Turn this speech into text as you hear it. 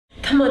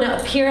come on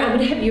up here. I'm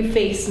gonna have you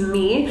face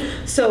me.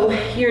 So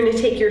you're gonna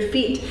take your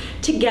feet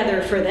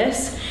together for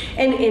this.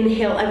 And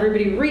inhale,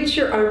 everybody reach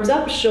your arms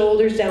up,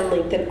 shoulders down,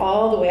 lengthen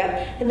all the way up.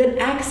 And then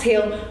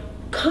exhale,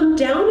 come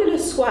down in a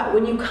squat.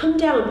 When you come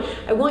down,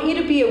 I want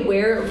you to be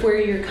aware of where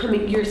you're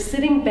coming. You're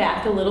sitting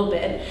back a little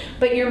bit,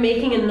 but you're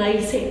making a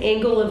nice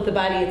angle of the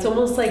body. It's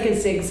almost like a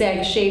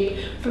zigzag shape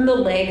from the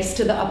legs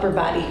to the upper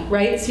body,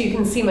 right? So you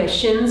can see my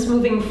shins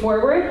moving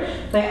forward,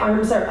 my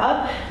arms are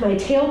up, my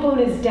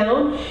tailbone is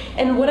down,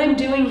 and what I'm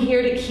doing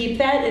here to keep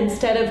that,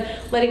 instead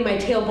of letting my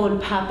tailbone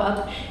pop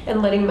up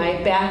and letting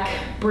my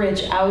back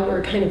bridge out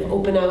or kind of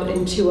open out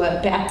into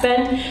a back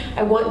bend,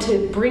 I want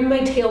to bring my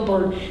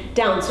tailbone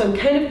down. So I'm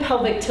kind of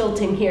pelvic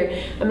tilting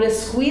here. I'm going to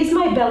squeeze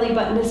my belly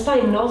button to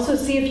spine and also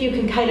see if you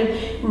can kind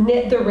of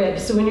knit the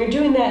ribs. So when you're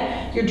doing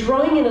that, you're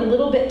drawing in a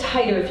little bit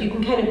tighter. If you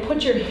can kind of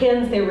put your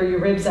hands there where your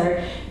ribs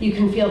are, you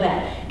can feel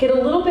that. Get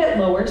a little bit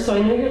lower, so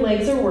I know your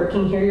legs are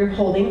working here, you're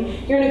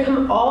holding. You're going to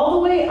come all the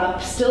way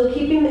up, still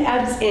keeping the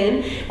abs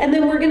in, and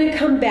then we're going to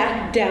come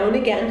back down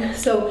again.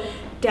 So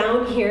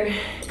down here,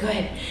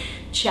 good.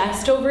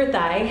 Chest over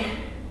thigh,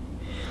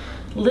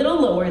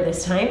 little lower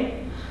this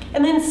time,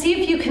 and then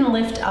see if you can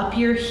lift up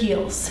your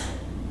heels.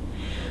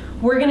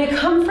 We're gonna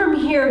come from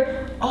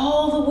here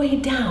all the way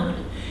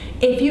down.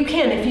 If you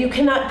can, if you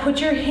cannot put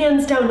your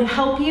hands down to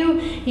help you,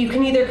 you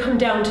can either come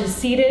down to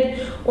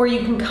seated or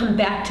you can come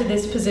back to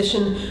this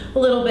position a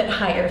little bit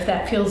higher if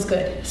that feels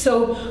good.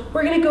 So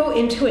we're gonna go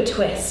into a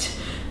twist.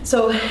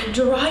 So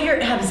draw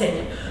your abs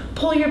in,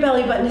 pull your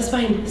belly button to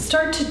spine,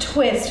 start to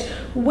twist,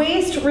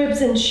 waist,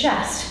 ribs, and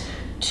chest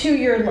to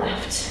your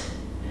left.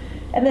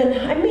 And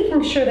then I'm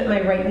making sure that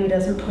my right knee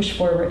doesn't push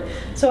forward.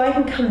 So I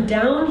can come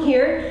down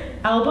here,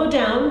 elbow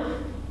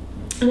down,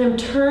 and I'm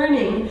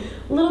turning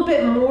a little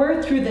bit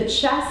more through the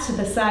chest to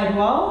the side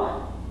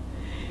wall.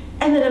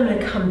 And then I'm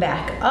gonna come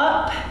back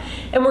up,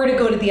 and we're gonna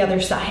go to the other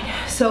side.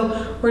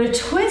 So we're gonna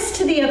twist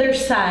to the other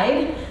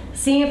side,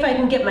 seeing if I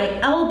can get my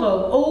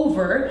elbow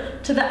over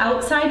to the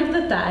outside of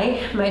the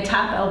thigh. My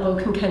top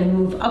elbow can kind of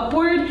move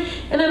upward,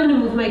 and I'm gonna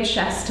move my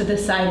chest to the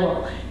side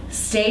wall.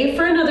 Stay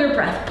for another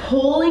breath,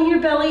 pulling your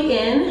belly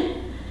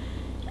in,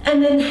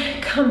 and then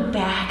come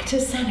back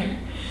to center.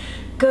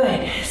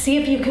 Good. See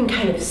if you can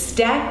kind of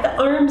stack the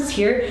arms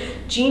here.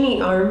 Genie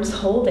arms,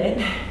 hold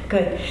it.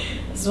 Good.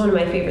 This is one of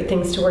my favorite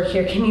things to work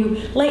here. Can you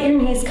let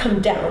your knees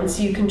come down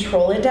so you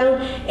control it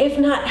down? If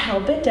not,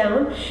 help it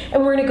down.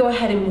 And we're gonna go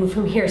ahead and move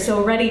from here. So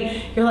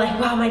already you're like,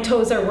 wow, my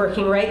toes are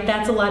working, right?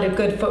 That's a lot of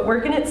good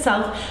footwork in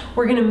itself.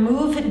 We're gonna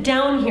move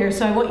down here.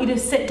 So I want you to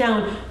sit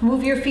down,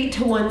 move your feet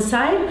to one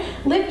side,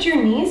 lift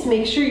your knees,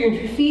 make sure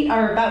your feet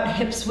are about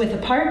hips width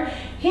apart,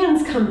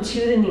 hands come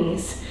to the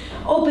knees.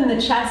 Open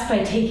the chest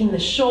by taking the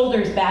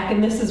shoulders back,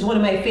 and this is one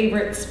of my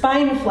favorite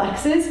spine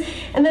flexes.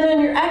 And then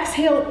on your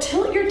exhale,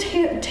 tilt your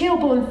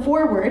tailbone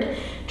forward,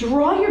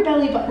 draw your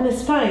belly button to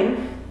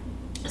spine.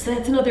 So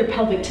that's another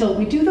pelvic tilt.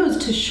 We do those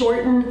to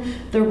shorten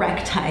the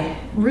recti.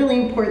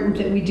 Really important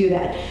that we do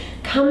that.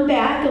 Come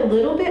back a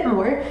little bit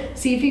more.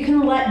 See if you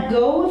can let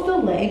go of the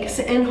legs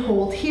and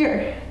hold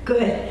here.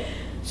 Good.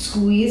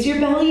 Squeeze your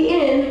belly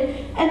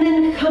in, and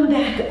then come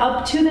back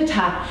up to the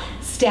top,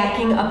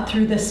 stacking up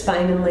through the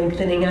spine and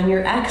lengthening. On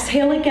your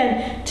exhale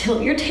again,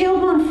 tilt your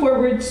tailbone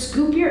forward,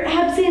 scoop your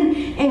abs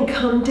in, and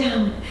come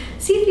down.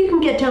 See if you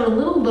can get down a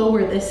little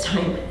lower this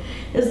time.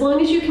 As long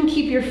as you can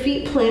keep your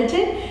feet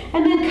planted,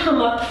 and then come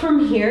up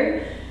from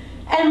here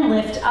and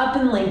lift up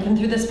and lengthen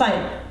through the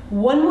spine.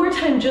 One more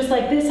time, just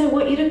like this, I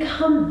want you to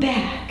come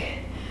back.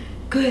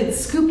 Good,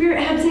 scoop your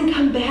abs in,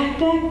 come back,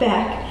 back,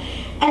 back.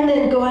 And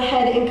then go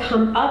ahead and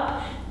come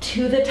up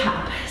to the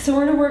top. So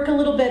we're gonna work a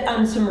little bit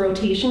on some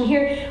rotation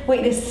here.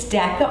 Want you to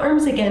stack the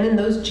arms again in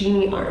those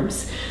genie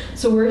arms.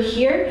 So we're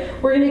here,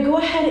 we're gonna go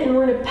ahead and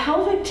we're gonna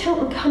pelvic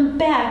tilt and come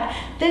back.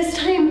 This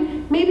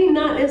time, maybe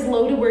not as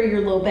low to where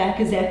your low back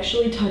is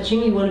actually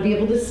touching. You wanna be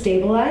able to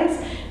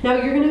stabilize. Now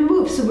you're gonna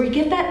move, so we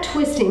get that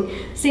twisting.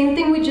 Same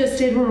thing we just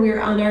did when we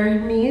were on our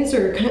knees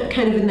or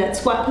kind of in that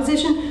squat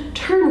position.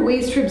 Turn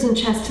waist, ribs, and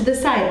chest to the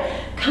side.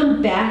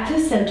 Come back to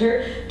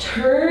center,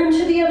 turn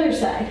to the other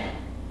side.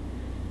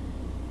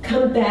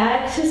 Come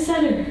back to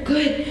center,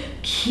 good.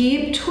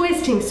 Keep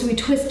twisting, so we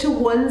twist to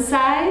one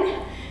side,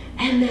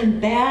 and then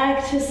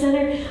back to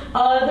center,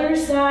 other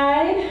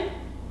side,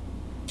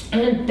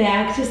 and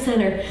back to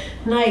center.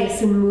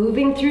 Nice, and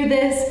moving through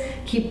this,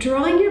 keep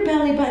drawing your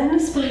belly button to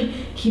spine,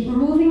 keep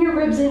moving your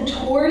ribs in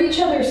toward each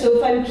other. So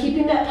if I'm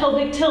keeping that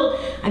pelvic tilt,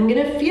 I'm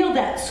gonna feel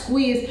that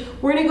squeeze.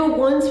 We're gonna go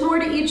once more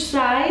to each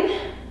side.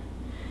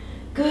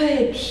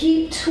 Good,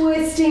 keep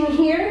twisting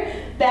here,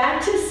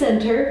 back to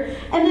center,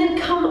 and then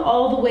come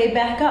all the way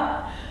back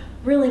up.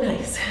 Really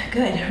nice,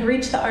 good.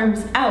 Reach the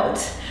arms out.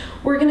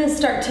 We're gonna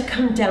start to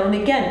come down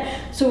again.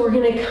 So we're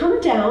gonna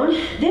come down.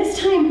 This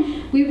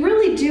time, we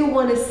really do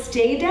wanna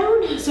stay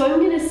down. So I'm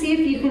gonna see if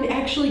you can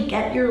actually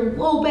get your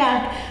low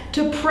back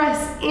to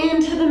press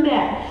into the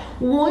mat.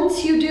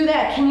 Once you do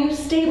that, can you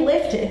stay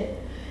lifted?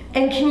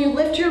 And can you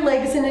lift your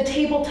legs in a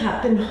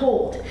tabletop and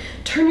hold?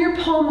 Turn your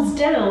palms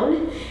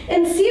down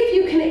and see if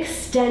you can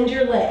extend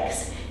your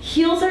legs.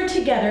 Heels are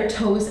together,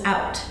 toes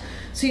out.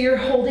 So you're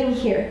holding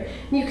here.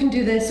 You can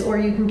do this, or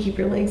you can keep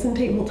your legs in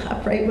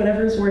tabletop, right?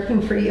 Whatever's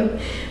working for you.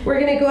 We're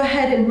gonna go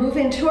ahead and move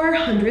into our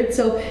 100,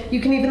 so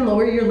you can even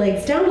lower your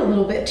legs down a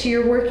little bit to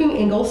your working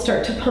angle,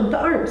 start to pump the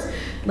arms.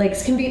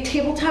 Legs can be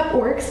tabletop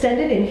or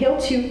extended. Inhale,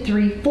 2,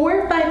 3,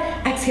 4,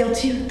 5. Exhale,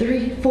 2,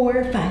 3,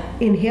 4, 5.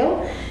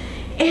 Inhale.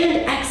 And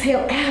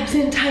exhale, abs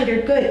in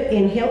tighter. Good.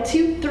 Inhale,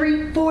 2,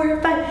 3,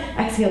 4, 5.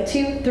 Exhale,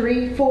 2,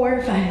 3,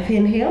 4, 5.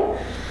 Inhale.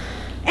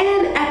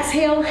 And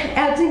exhale,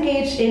 abs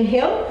engaged.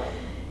 Inhale.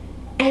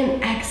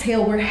 And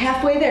exhale, we're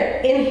halfway there.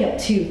 Inhale,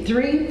 2,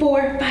 3,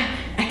 4, 5.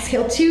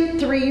 Exhale, 2,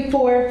 3,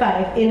 4,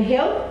 5.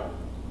 Inhale.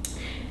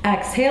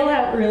 Exhale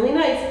out, really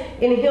nice.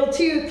 Inhale,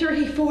 2,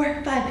 3,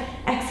 4, 5.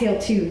 Exhale,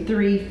 2,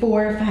 3,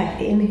 4,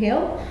 5.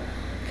 Inhale.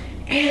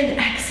 And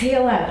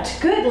exhale out.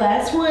 Good,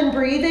 last one,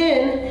 breathe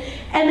in.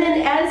 And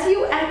then as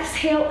you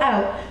exhale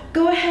out,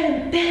 go ahead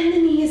and bend the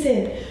knees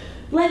in.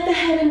 Let the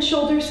head and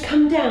shoulders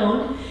come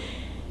down.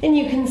 And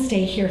you can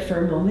stay here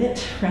for a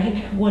moment,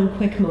 right? One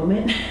quick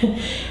moment.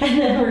 And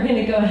then we're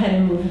gonna go ahead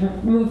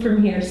and move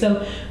from here.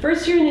 So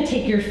first you're gonna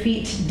take your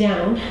feet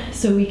down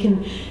so we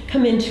can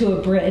come into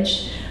a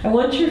bridge. I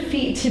want your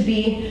feet to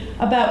be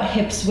about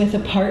hips width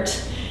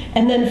apart.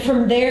 And then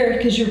from there,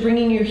 because you're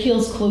bringing your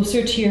heels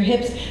closer to your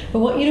hips, I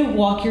want you to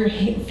walk your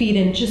feet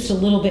in just a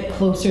little bit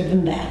closer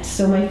than that.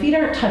 So my feet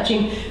aren't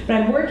touching, but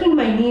I'm working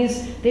my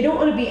knees. They don't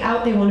want to be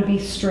out, they want to be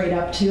straight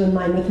up to in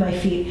line with my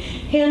feet.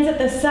 Hands at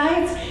the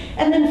sides,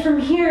 and then from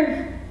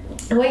here,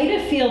 I want you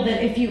to feel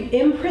that if you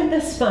imprint the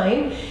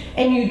spine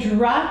and you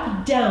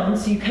drop down,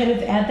 so you kind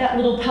of add that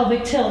little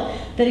pelvic tilt,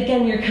 that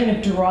again, you're kind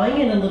of drawing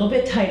in a little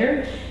bit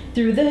tighter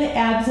through the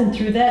abs and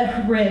through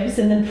the ribs,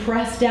 and then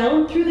press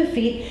down through the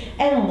feet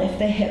and lift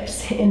the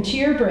hips into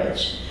your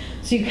bridge.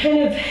 So you kind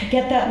of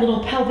get that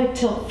little pelvic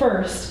tilt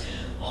first,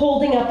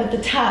 holding up at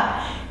the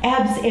top,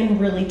 abs in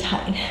really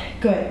tight.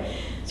 Good.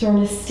 So we're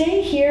gonna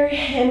stay here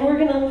and we're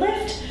gonna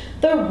lift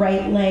the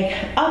right leg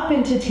up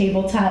into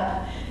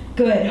tabletop.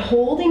 Good,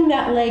 holding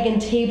that leg in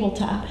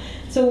tabletop.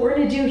 So what we're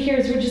gonna do here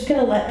is we're just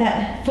gonna let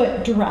that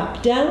foot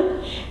drop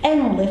down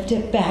and lift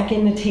it back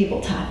into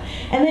tabletop.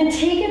 And then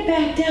take it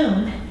back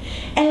down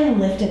and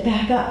lift it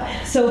back up.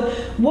 So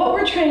what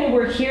we're trying to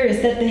work here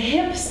is that the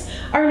hips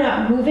are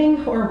not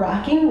moving or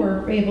rocking.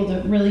 We're able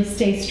to really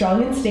stay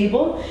strong and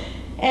stable.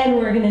 And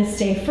we're gonna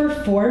stay for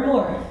 4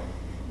 more.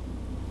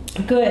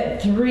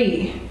 Good,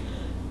 3.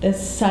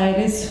 This side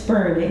is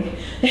burning.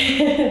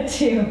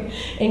 2,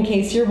 in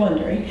case you're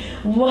wondering.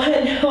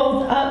 1,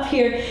 hold up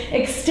here.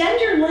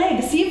 Extend your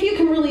legs. See if you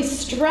can really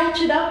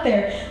stretch it up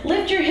there.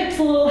 Lift your hips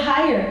a little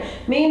higher.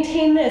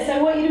 Maintain this.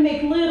 I want you to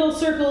make little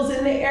circles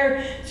in the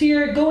air. So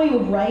you're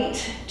going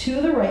right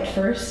to the right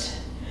first.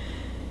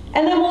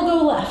 And then we'll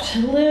go left.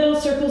 Little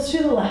circles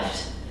to the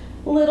left.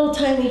 Little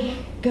tiny.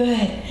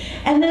 Good.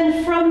 And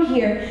then from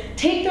here,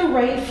 take the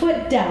right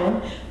foot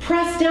down.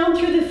 Press down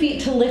through the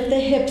feet to lift the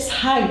hips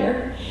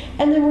higher.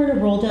 And then we're gonna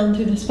roll down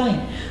through the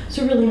spine.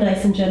 So really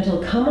nice and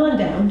gentle, come on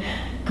down.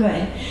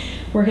 Good.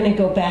 We're gonna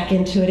go back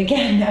into it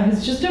again. That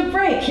was just a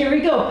break. Here we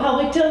go,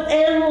 pelvic tilt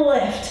and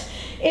lift.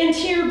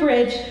 Into your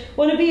bridge.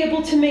 Wanna be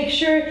able to make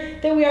sure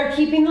that we are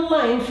keeping the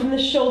line from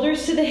the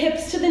shoulders to the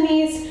hips to the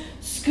knees.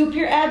 Scoop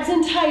your abs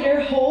in tighter,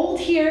 hold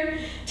here.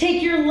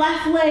 Take your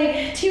left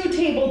leg to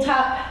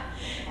tabletop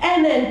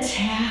and then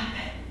tap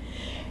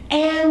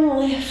and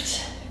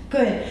lift.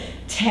 Good.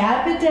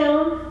 Tap it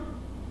down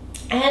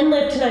and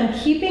lift, and I'm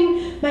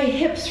keeping my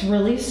hips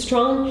really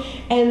strong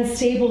and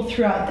stable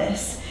throughout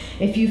this.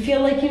 If you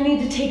feel like you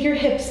need to take your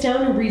hips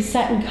down and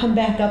reset and come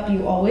back up,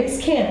 you always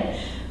can.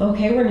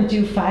 Okay, we're gonna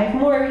do 5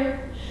 more.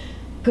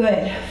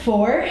 Good,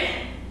 4.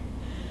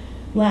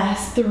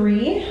 Last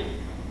 3.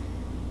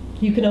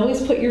 You can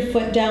always put your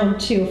foot down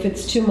too if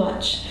it's too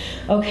much.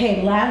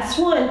 Okay, last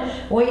one.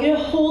 I want you to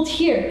hold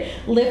here.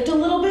 Lift a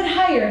little bit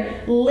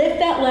higher. Lift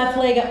that left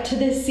leg up to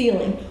the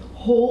ceiling.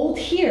 Hold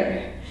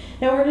here.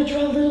 Now we're gonna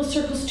draw little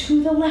circles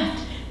to the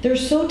left. They're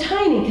so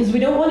tiny because we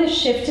don't want to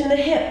shift in the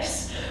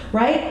hips,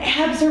 right?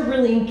 Abs are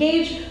really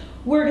engaged.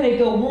 We're gonna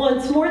go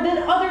once more,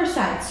 then other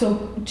side.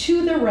 So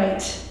to the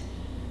right.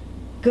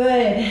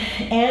 Good,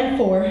 and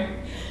 4,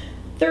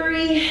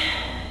 3,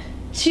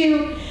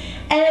 2,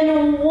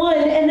 and 1,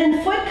 and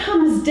then foot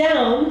comes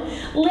down.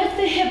 Lift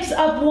the hips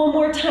up one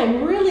more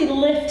time. Really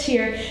lift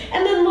here,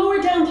 and then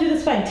lower down through the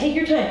spine. Take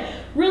your time.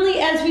 Really,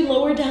 as we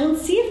lower down,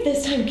 see if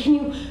this time can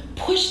you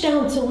push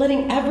down, so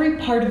letting every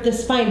part of the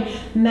spine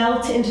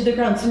melt into the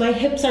ground. So my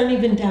hips aren't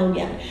even down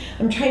yet.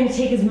 I'm trying to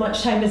take as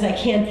much time as I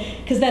can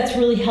because that's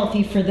really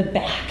healthy for the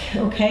back,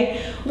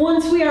 okay?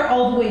 Once we are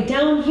all the way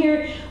down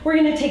here, we're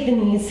gonna take the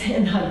knees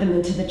and hug them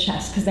into the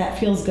chest because that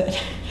feels good,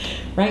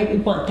 right? We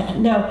want that.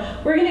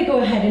 Now, we're gonna go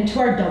ahead into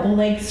our double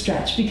leg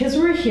stretch because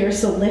we're here,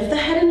 so lift the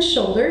head and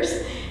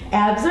shoulders.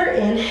 Abs are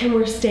in and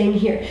we're staying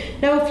here.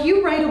 Now if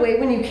you right away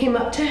when you came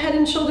up to head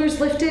and shoulders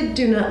lifted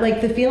do not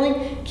like the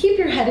feeling, keep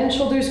your head and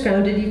shoulders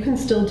grounded. You can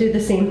still do the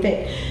same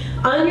thing.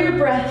 On your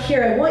breath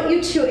here, I want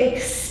you to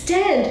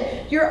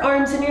extend your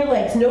arms and your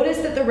legs. Notice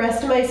that the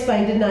rest of my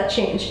spine did not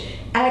change.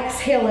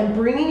 Exhale, I'm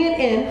bringing it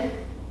in,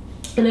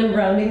 and I'm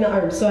rounding the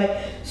arms. So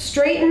I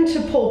straighten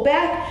to pull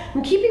back.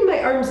 I'm keeping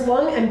my arms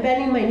long. I'm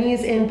bending my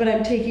knees in, but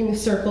I'm taking a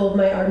circle of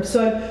my arms.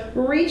 So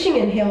I'm reaching,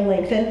 inhale,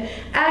 lengthen.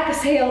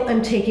 Exhale,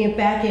 I'm taking it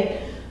back in.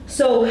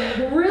 So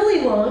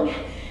really long,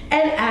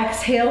 and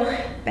exhale,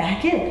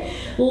 back in.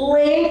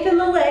 Lengthen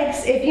the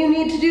legs. If you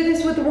need to do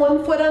this with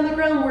one foot on the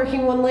ground,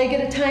 working one leg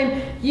at a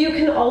time, you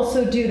can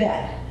also do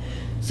that.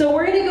 So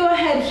we're gonna go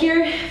ahead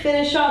here,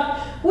 finish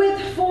off with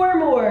 4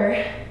 more.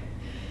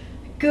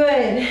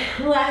 Good,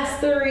 last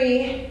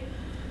 3,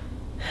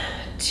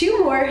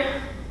 2 more.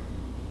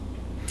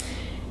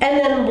 And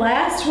then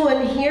last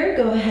one here,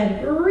 go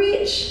ahead,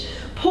 reach,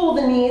 pull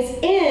the knees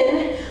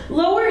in,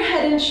 lower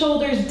head and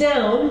shoulders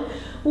down.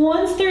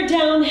 Once they're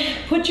down,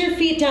 put your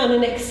feet down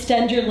and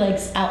extend your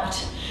legs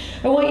out.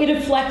 I want you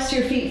to flex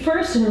your feet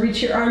first and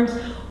reach your arms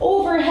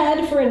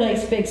overhead for a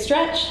nice big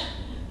stretch.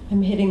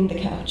 I'm hitting the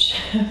couch.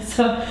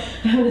 So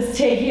I'm gonna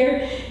stay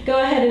here.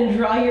 Go ahead and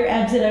draw your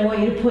abs in. I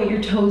want you to point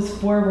your toes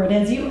forward.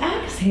 As you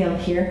exhale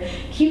here,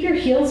 keep your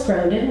heels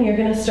grounded and you're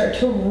gonna start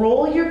to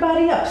roll your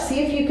body up. See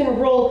if you can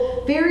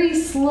roll very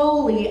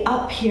slowly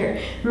up here.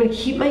 I'm gonna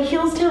keep my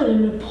heels down.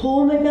 I'm gonna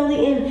pull my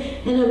belly in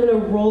and I'm gonna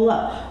roll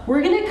up.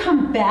 We're gonna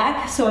come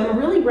back. So I'm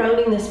really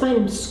rounding the spine.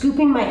 I'm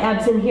scooping my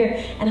abs in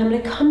here and I'm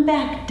gonna come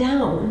back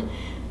down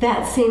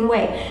that same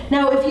way.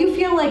 Now, if you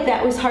feel like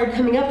that was hard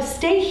coming up,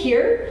 stay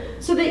here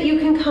so that you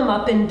can come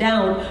up and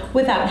down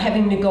without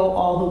having to go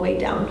all the way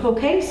down,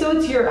 okay? So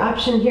it's your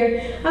option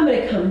here. I'm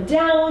gonna come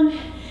down,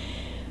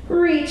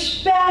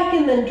 reach back,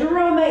 and then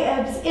draw my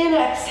abs in,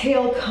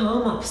 exhale,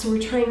 come up. So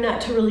we're trying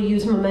not to really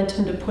use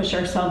momentum to push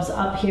ourselves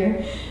up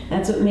here.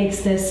 That's what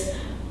makes this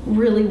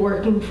really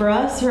working for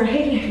us,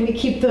 right? We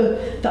keep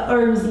the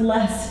arms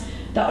less.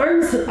 The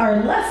arms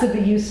are less of a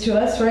use to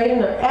us, right?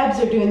 And our abs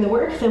are doing the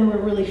work, then we're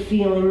really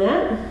feeling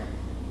that.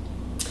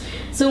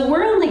 So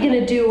we're only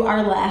gonna do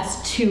our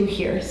last 2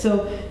 here.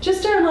 So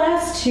just our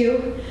last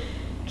 2,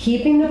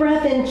 keeping the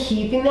breath in,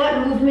 keeping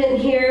that movement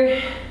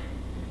here.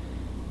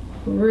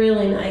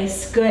 Really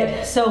nice,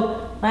 good.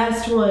 So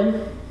last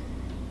one,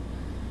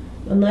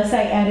 unless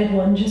I added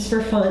one just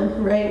for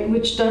fun, right?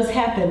 Which does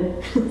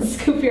happen.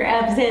 Scoop your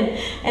abs in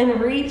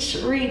and reach,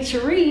 reach,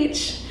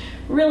 reach.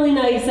 Really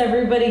nice,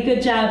 everybody,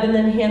 good job. And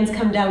then hands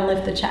come down,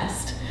 lift the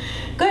chest.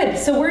 Good,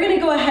 so we're gonna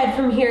go ahead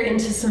from here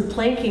into some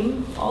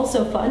planking,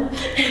 also fun.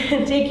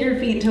 And take your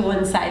feet to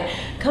one side.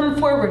 Come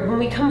forward. When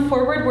we come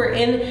forward, we're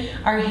in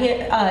our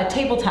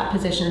tabletop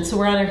position. So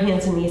we're on our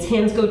hands and knees.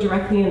 Hands go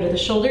directly under the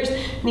shoulders,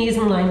 knees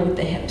in line with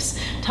the hips.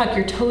 Tuck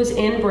your toes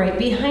in right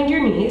behind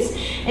your knees,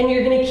 and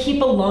you're gonna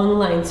keep a long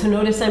line. So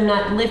notice I'm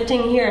not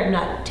lifting here, I'm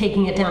not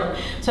taking it down.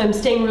 So I'm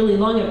staying really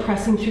long and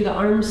pressing through the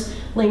arms,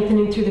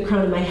 lengthening through the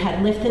crown of my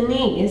head. Lift the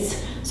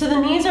knees. So the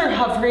knees are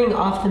hovering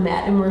off the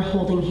mat and we're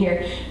holding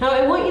here. Now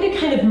I want you to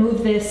kind of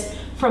move this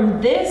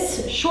from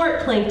this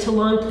short plank to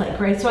long plank,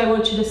 right? So I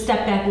want you to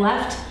step back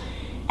left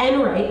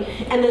and right,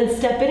 and then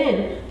step it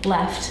in,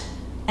 left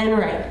and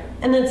right.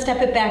 And then step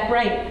it back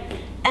right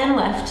and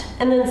left,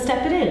 and then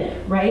step it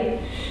in, right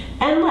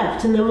and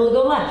left. And then we'll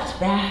go left,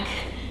 back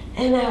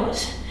and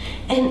out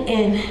and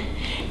in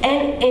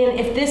and in.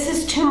 If this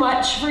is too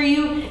much for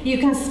you, you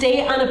can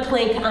stay on a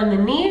plank on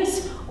the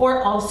knees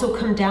or also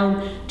come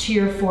down to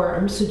your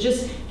forearms. So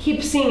just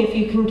keep seeing if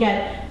you can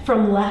get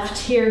from left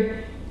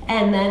here,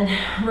 and then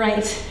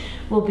right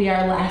will be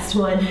our last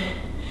one.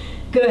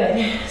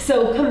 Good.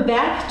 So come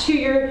back to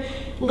your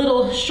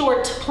little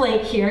short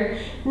plank here.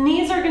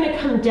 Knees are gonna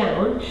come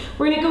down.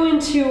 We're gonna go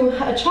into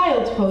a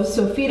child's pose,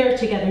 so feet are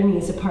together,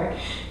 knees apart.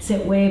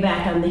 Sit way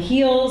back on the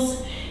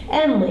heels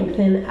and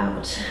lengthen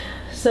out.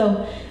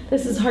 So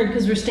this is hard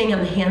because we're staying on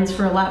the hands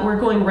for a lot. We're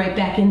going right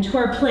back into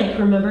our plank.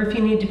 Remember, if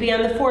you need to be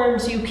on the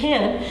forearms, you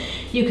can.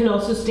 You can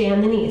also stay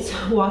on the knees.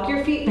 Walk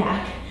your feet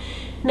back.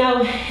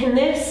 Now, in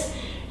this,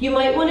 you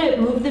might want to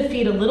move the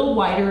feet a little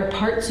wider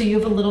apart so you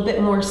have a little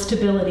bit more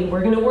stability.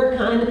 We're going to work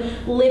on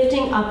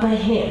lifting up a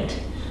hand.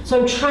 So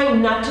I'm trying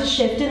not to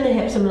shift in the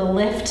hips. I'm going to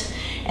lift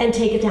and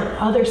take it down.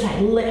 Other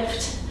side,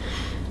 lift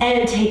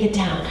and take it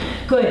down.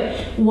 Good.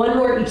 One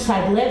more each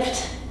side,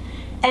 lift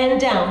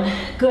and down.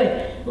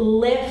 Good.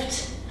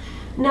 Lift.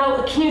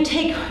 Now, can you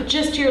take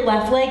just your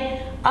left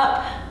leg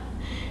up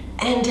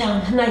and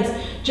down? Nice.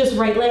 Just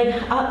right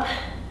leg up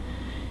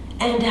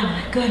and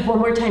down. Good. One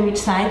more time each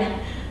side.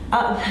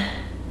 Up,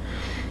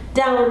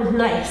 down.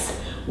 Nice.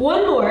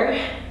 One more.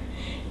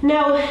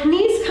 Now,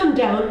 knees come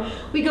down.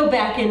 We go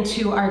back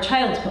into our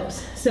child's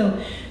pose.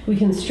 So we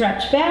can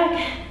stretch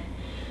back.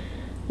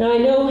 Now I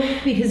know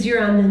because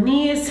you're on the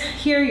knees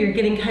here, you're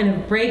getting kind of a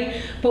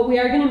break, but we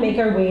are going to make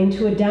our way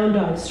into a down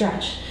dog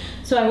stretch.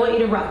 So I want you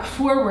to rock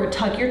forward,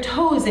 tuck your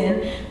toes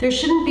in. There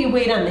shouldn't be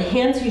weight on the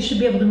hands. You should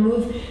be able to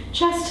move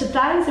chest to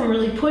thighs and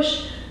really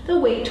push the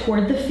weight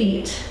toward the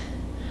feet.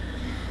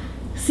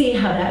 See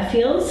how that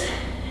feels.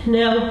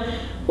 Now,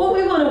 what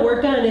we want to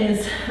work on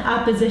is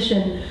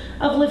opposition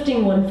of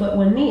lifting one foot,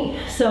 one knee.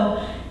 So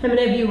I'm going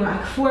to have you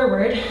rock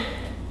forward,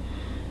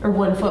 or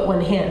 1 foot,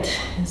 1 hand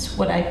is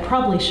what I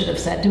probably should have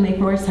said to make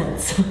more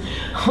sense.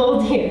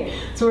 Hold here.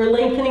 So we're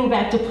lengthening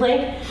back to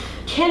plank.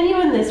 Can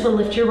you in this one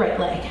lift your right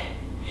leg?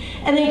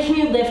 And then can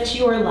you lift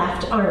your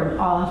left arm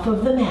off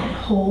of the mat?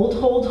 Hold,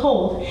 hold,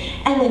 hold,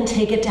 and then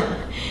take it down.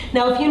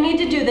 Now if you need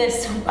to do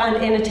this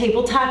in a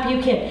tabletop,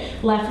 you can.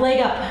 Left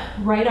leg up,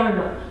 right arm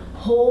up.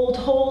 Hold,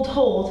 hold,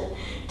 hold.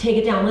 Take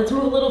it down. Let's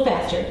move a little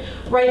faster.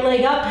 Right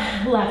leg up,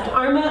 left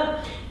arm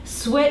up.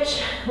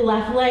 Switch,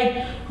 left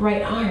leg,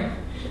 right arm.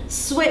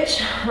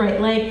 Switch, right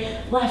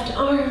leg, left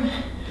arm.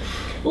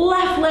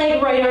 Left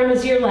leg, right arm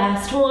is your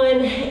last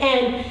one.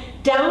 And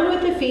down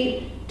with the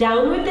feet,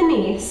 down with the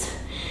knees.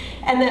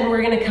 And then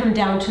we're gonna come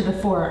down to the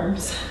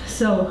forearms.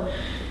 So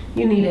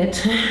you need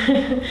it.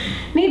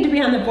 Need to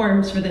be on the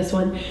forearms for this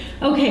one.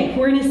 Okay,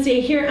 we're gonna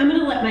stay here. I'm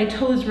gonna let my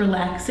toes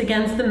relax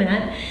against the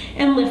mat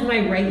and lift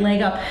my right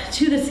leg up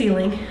to the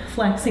ceiling,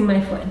 flexing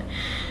my foot.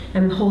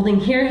 I'm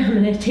holding here. I'm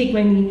gonna take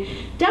my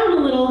knee down a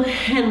little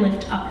and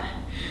lift up.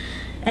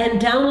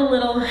 And down a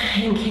little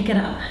and kick it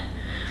up.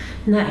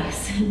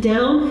 Nice.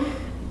 Down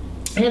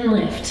and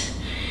lift.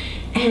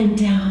 And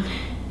down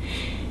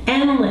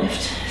and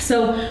lift.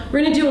 So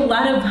we're gonna do a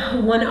lot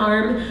of one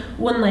arm,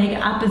 one leg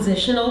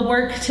oppositional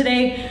work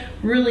today.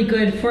 Really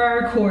good for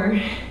our core.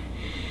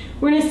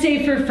 We're gonna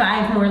stay for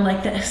 5 more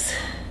like this.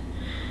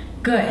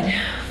 Good.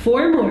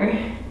 4 more.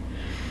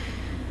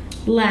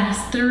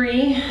 Last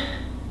 3.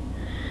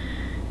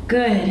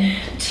 Good.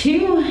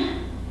 2.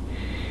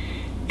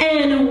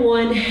 And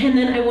 1. And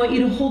then I want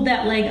you to hold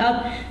that leg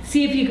up.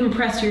 See if you can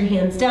press your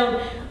hands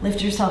down.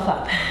 Lift yourself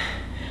up.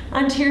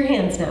 Onto your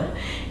hands now.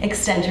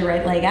 Extend your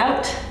right leg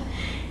out.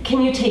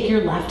 Can you take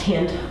your left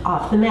hand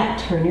off the mat?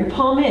 Turn your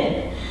palm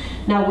in.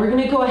 Now we're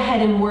gonna go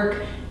ahead and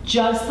work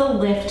just the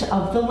lift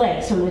of the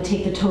leg. So I'm gonna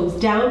take the toes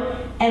down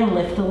and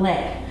lift the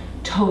leg.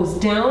 Toes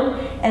down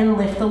and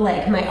lift the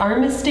leg. My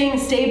arm is staying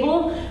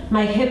stable.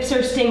 My hips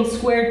are staying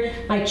squared.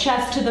 My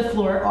chest to the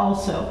floor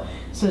also.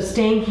 So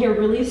staying here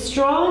really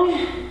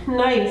strong.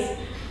 Nice.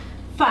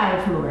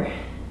 5 more.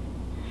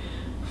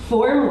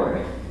 4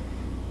 more.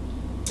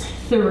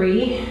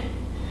 3.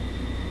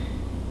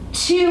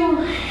 2,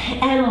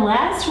 and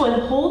last one,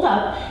 hold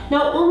up.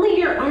 Now only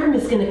your arm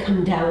is gonna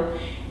come down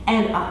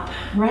and up,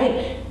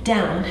 right?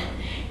 Down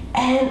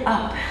and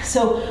up.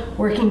 So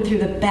working through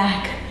the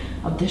back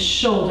of the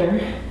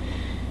shoulder.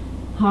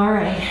 All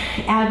right,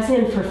 abs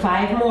in for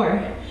 5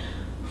 more.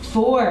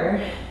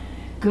 4,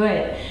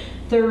 good.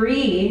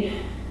 3,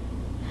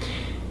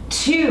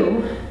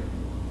 2,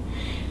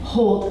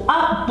 hold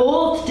up,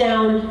 both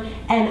down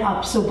and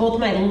up. So both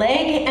my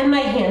leg and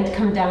my hand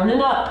come down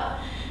and up.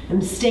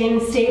 I'm staying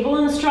stable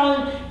and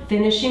strong,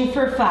 finishing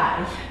for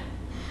 5.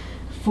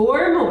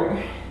 4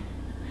 more.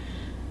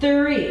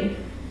 3.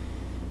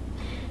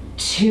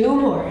 2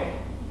 more.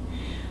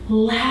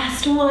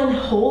 Last one,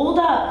 hold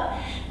up.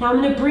 Now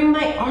I'm gonna bring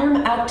my arm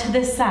out to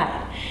this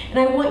side. And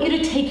I want you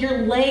to take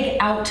your leg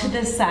out to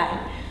this side.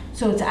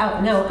 So it's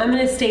out. Now I'm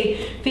gonna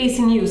stay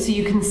facing you so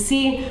you can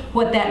see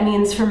what that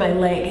means for my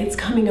leg. It's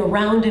coming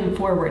around and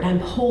forward. I'm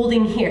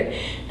holding here.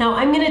 Now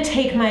I'm gonna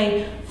take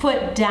my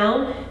foot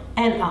down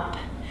and up.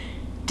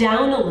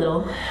 Down a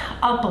little,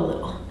 up a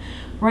little,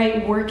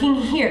 right? Working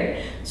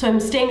here. So I'm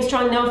staying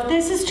strong. Now if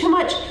this is too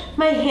much,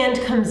 my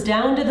hand comes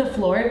down to the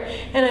floor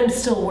and I'm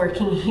still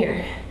working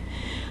here.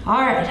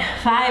 All right,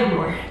 5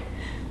 more.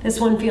 This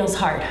one feels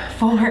hard.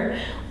 4,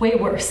 way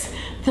worse.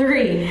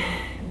 3,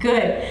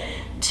 good.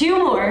 2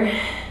 more.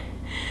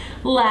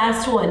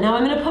 Last one. Now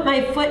I'm gonna put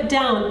my foot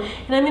down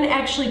and I'm gonna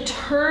actually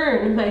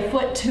turn my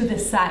foot to the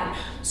side.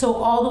 So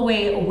all the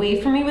way away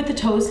from me with the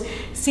toes,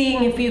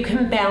 seeing if you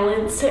can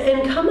balance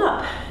and come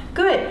up.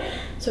 Good.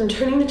 So I'm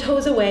turning the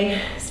toes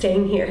away,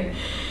 staying here.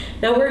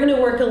 Now we're gonna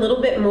work a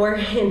little bit more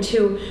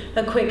into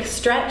a quick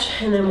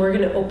stretch and then we're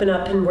gonna open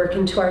up and work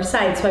into our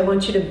side. So I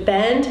want you to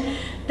bend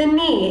the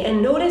knee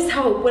and notice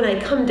how when I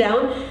come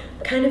down,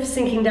 I'm kind of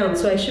sinking down.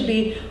 So I should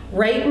be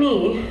right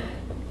knee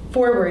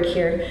forward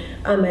here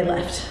on my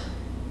left.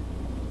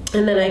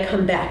 And then I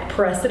come back,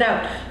 press it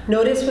out.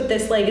 Notice what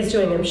this leg is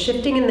doing. I'm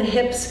shifting in the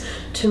hips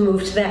to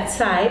move to that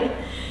side.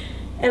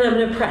 And I'm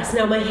gonna press.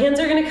 Now my hands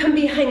are gonna come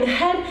behind the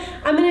head.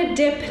 I'm gonna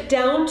dip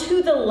down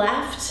to the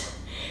left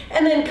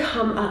and then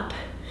come up.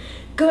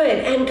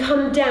 Good, and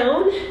come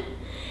down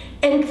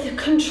and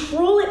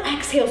control it.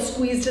 Exhale,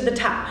 squeeze to the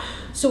top.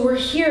 So we're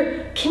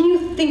here. Can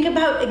you think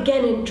about,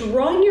 again, and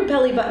drawing your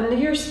belly button to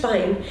your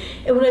spine.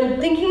 And when I'm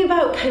thinking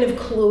about kind of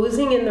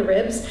closing in the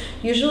ribs,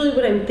 usually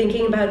what I'm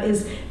thinking about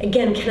is,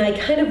 again, can I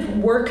kind of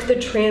work the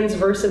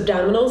transverse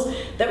abdominals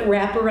that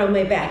wrap around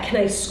my back? Can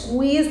I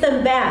squeeze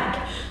them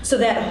back so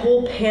that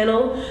whole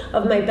panel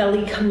of my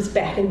belly comes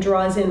back and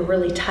draws in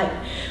really tight?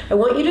 I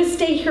want you to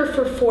stay here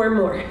for 4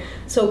 more.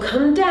 So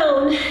come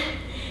down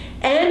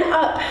and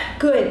up.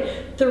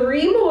 Good.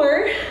 3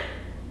 more.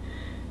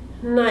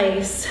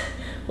 Nice.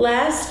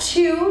 Last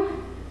 2,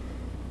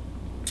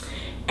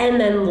 and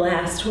then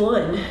last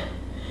 1.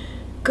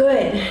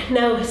 Good.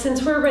 Now,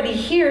 since we're already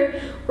here,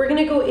 we're we're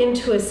gonna go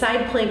into a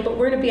side plank, but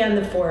we're gonna be on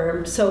the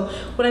forearm. So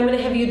what I'm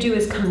gonna have you do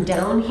is come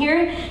down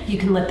here. You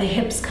can let the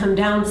hips come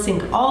down,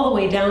 sink all the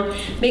way down.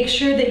 Make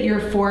sure that your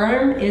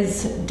forearm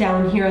is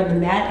down here on the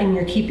mat and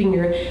you're keeping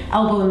your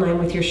elbow in line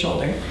with your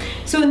shoulder.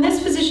 So in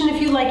this position,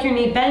 if you like your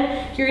knee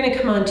bent, you're gonna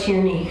come onto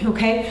your knee,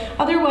 okay?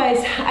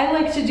 Otherwise, I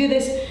like to do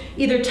this,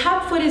 either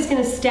top foot is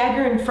gonna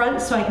stagger in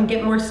front so I can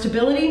get more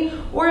stability,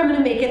 or I'm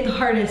gonna make it the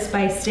hardest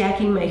by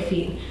stacking my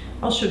feet.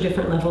 I'll show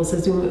different levels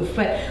as we move,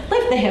 but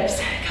lift the hips,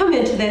 come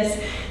into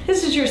this.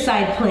 This is your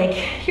side plank.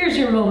 Here's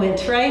your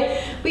moment,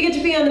 right? We get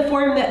to be on the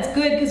forearm, that's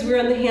good because we're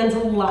on the hands a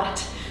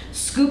lot.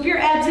 Scoop your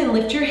abs in,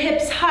 lift your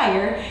hips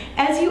higher.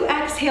 As you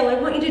exhale, I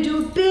want you to do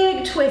a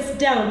big twist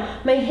down.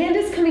 My hand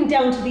is coming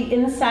down to the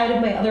inside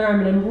of my other arm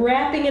and I'm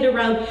wrapping it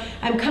around.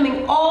 I'm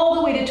coming all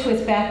the way to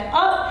twist back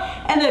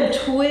up and then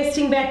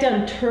twisting back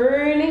down,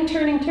 turning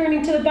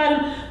to the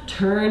bottom,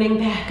 turning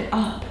back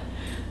up,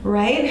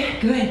 right?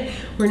 Good.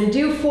 We're gonna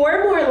do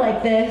 4 more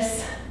like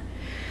this.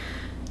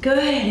 Good.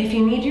 If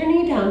you need your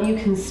knee down, you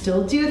can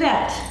still do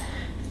that.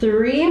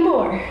 3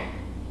 more.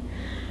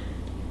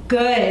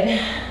 Good.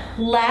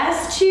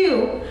 Last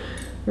 2,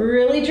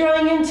 really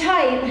drawing in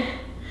tight.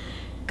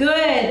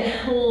 Good,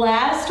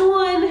 last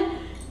 1,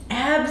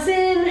 abs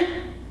in,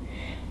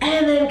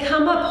 and then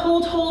come up,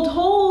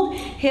 hold.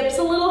 Hips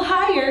a little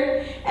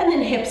higher, and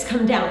then hips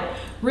come down.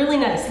 Really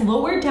nice,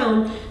 lower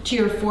down to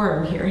your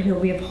forearm here. I know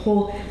we have a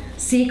whole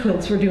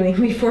sequence we're doing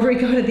before we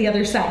go to the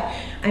other side.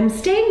 I'm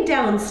staying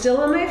down still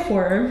on my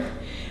forearm.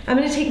 I'm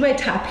gonna take my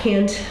top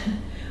hand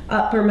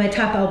up, or my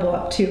top elbow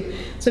up too.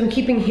 So I'm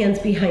keeping hands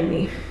behind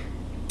me.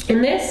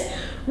 And this,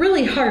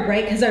 really hard,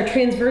 right? Because our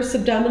transverse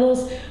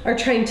abdominals are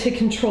trying to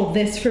control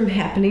this from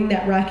happening,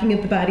 that rocking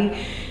of the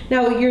body.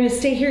 Now you're gonna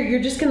stay here,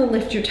 you're just gonna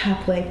lift your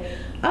top leg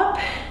up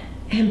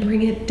and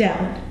bring it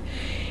down.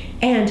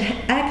 And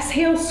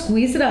exhale,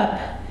 squeeze it up,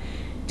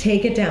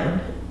 take it down.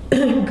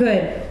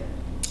 Good.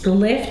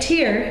 Lift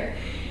here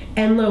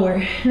and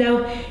lower.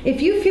 Now,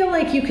 if you feel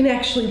like you can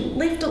actually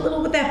lift a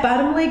little with that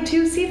bottom leg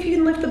too, see if you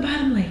can lift the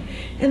bottom leg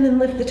and then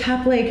lift the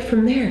top leg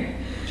from there.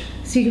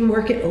 So you can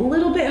work it a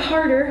little bit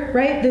harder,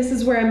 right? This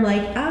is where I'm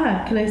like,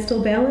 can I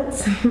still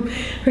balance?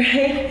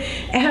 Right?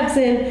 Abs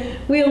in.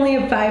 We only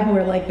have 5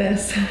 more like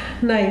this.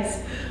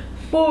 Nice.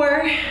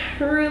 4,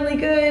 really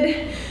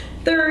good.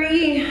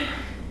 3,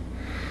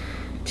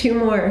 2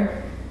 more.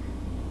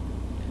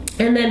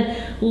 And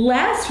then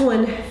last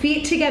one,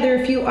 feet together.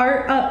 If you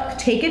are up,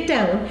 take it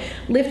down.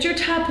 Lift your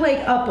top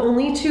leg up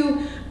only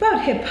to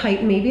about hip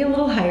height, maybe a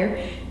little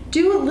higher.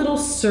 Do a little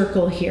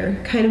circle here,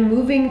 kind of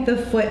moving the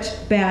foot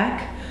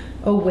back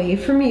away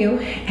from you,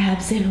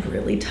 abs in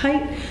really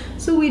tight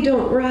so we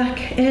don't rock,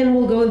 and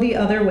we'll go the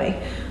other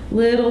way.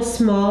 Little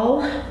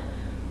small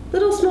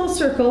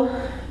circle,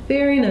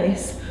 very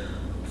nice.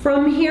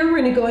 From here,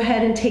 we're gonna go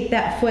ahead and take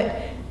that foot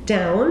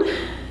down,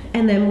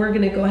 and then we're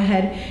gonna go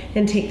ahead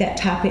and take that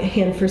top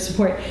hand for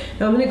support.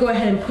 Now I'm gonna go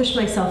ahead and push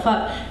myself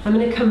up. I'm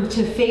gonna come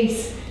to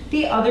face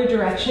the other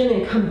direction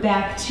and come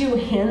back to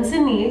hands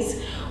and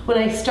knees. When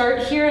I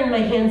start here in my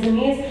hands and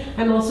knees,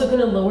 I'm also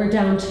gonna lower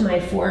down to my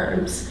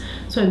forearms.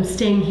 So I'm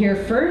staying here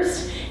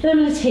first, and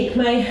I'm gonna take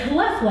my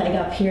left leg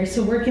up here.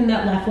 So working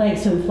that left leg,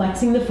 so I'm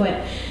flexing the foot,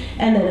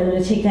 and then I'm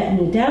gonna take that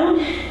knee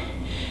down.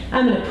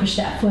 I'm gonna push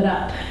that foot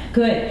up.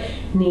 Good,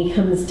 knee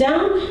comes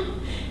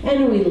down,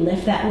 and we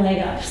lift that leg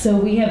up. So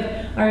we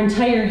have our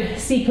entire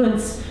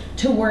sequence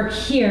to work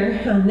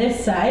here on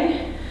this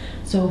side.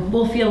 So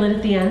we'll feel it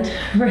at the end,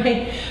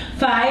 right?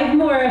 5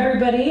 more,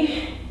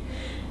 everybody.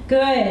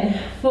 Good,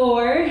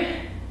 4,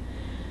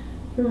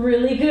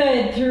 really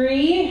good,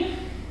 3,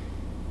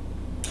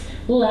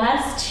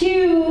 last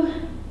 2,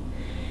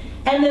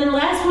 and then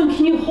last one.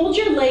 Can you hold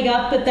your leg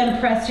up but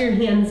then press your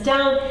hands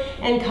down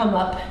and come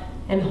up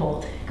and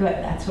hold? Good,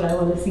 that's what I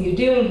want to see you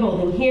doing,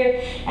 holding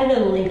here and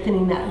then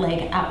lengthening that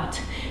leg out.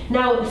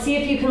 Now see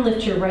if you can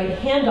lift your right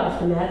hand off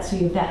the mat so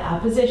you have that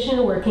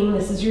opposition working.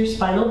 This is your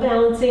spinal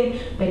balancing.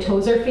 My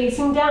toes are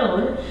facing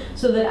down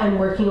so that I'm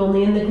working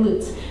only in the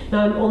glutes. Now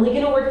I'm only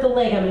going to work the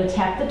leg. I'm going to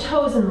tap the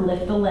toes and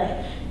lift the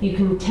leg. You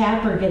can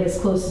tap or get as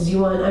close as you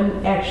want.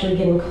 I'm actually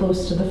getting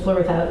close to the floor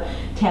without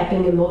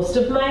tapping in most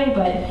of mine,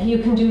 but you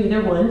can do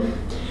either one.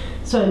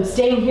 So I'm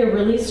staying here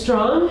really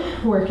strong,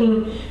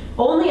 working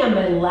only on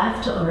my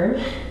left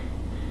arm.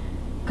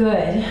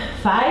 Good.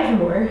 5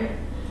 more.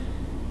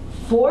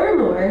 4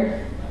 more.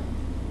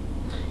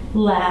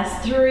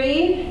 Last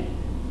 3.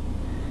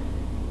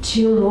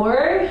 2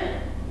 more.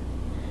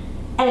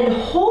 And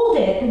hold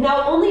it.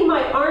 Now only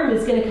my arm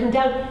is going to come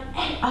down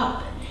and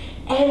up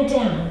and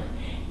down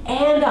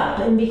and up.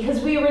 And because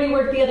we already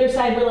worked the other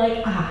side, we're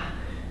like,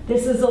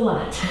 this is a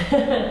lot.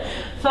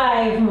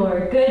 5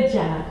 more. Good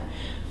job.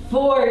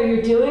 4,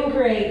 you're doing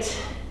great.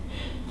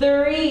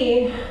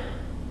 3,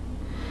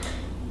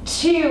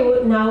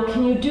 2, now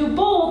can you do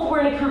both?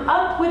 We're gonna come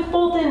up with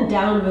both and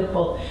down with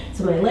both.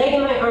 So my leg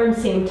and my arm,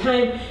 same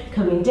time,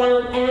 coming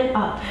down and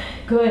up.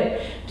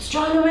 Good.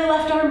 Strong on my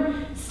left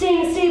arm,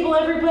 staying stable,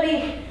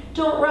 everybody.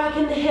 Don't rock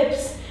in the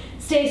hips.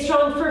 Stay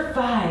strong for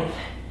 5.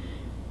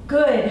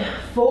 Good.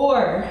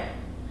 4,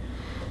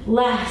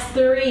 Last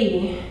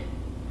 3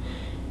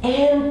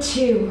 and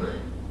 2.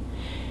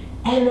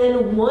 And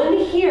then 1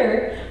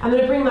 here. I'm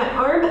gonna bring my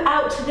arm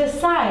out to the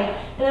side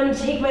and I'm gonna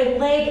take my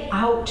leg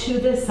out to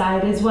the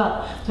side as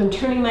well. So I'm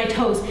turning my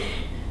toes.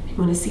 You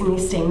wanna see me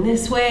staying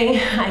this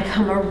way, I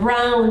come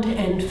around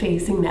and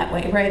facing that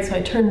way, right? So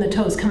I turn the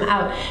toes, come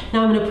out.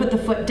 Now I'm gonna put the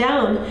foot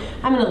down.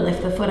 I'm gonna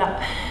lift the foot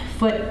up.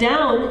 Foot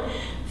down,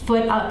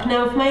 foot up.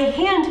 Now if my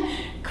hand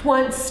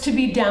wants to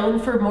be down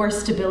for more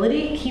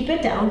stability, keep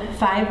it down.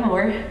 5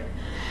 more.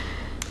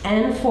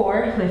 And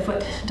 4, my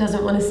foot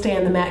doesn't want to stay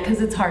on the mat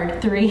because it's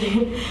hard.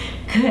 3,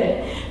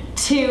 good.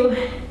 2,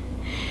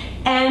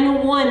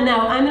 and 1.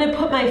 Now I'm going to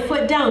put my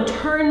foot down,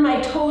 turn my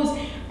toes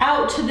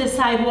out to the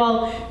side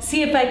wall,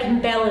 see if I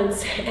can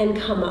balance and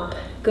come up.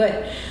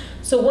 Good.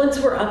 So once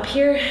we're up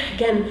here,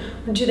 again,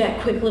 we'll do that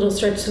quick little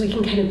stretch so we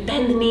can kind of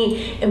bend the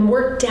knee and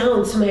work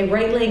down. So my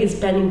right leg is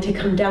bending to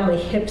come down, my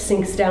hip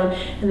sinks down,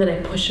 and then I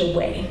push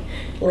away,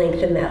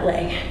 lengthen that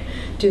leg.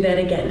 Do that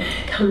again.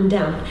 Come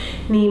down.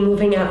 Knee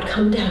moving out.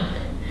 Come down.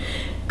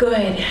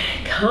 Good.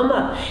 Come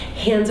up.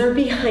 Hands are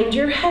behind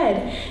your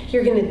head.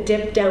 You're going to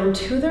dip down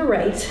to the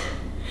right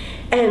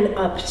and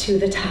up to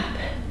the top.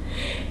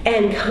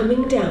 And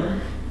coming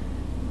down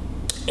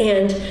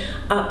and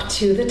up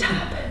to the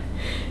top.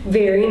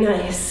 Very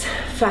nice.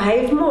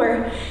 5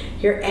 more.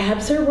 Your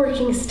abs are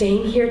working,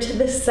 staying here to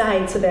the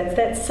side. So that's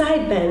that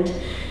side bend.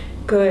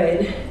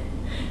 Good.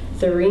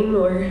 3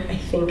 more, I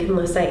think,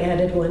 unless I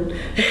added 1.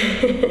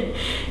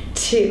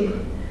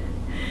 2.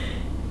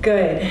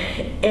 Good.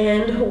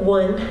 And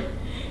 1.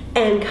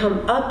 And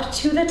come up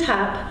to the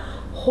top.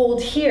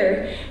 Hold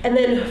here. And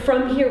then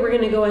from here, we're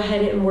going to go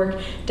ahead and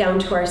work down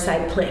to our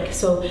side plank.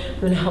 So I'm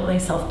going to help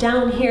myself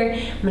down here.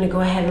 I'm going to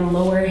go ahead and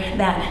lower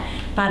that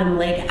bottom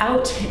leg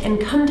out and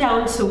come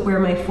down so where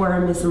my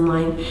forearm is in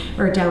line,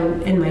 or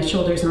down and my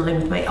shoulders in line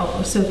with my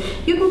elbow. So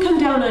you can come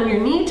down on your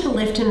knee to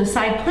lift in a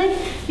side plank.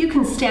 You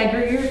can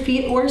stagger your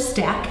feet or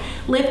stack.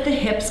 Lift the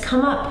hips,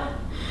 come up.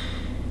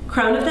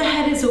 Crown of the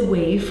head is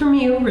away from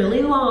you,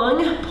 really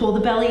long. Pull the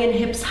belly and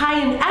hips high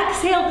and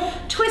exhale.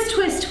 Twist,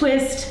 twist,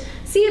 twist.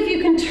 See if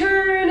you can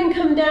turn and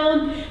come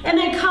down and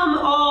then come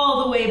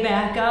all the way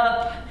back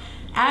up.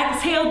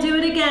 Exhale, do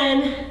it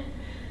again.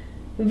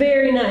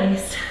 Very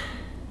nice.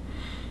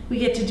 We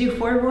get to do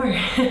 4 more.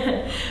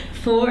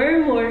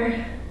 4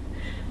 more.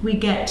 We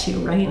get to,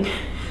 right?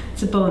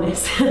 It's a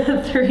bonus.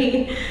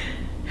 3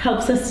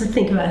 helps us to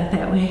think about it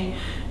that way.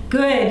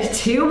 Good,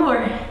 2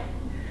 more.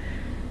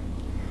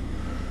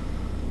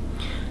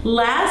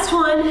 Last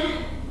one.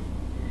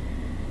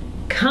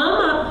 Come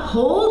up,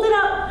 hold it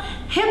up,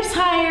 hips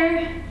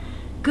higher.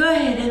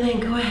 Good, and then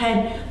go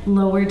ahead,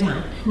 lower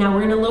down. Now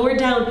we're gonna lower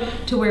down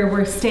to where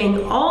we're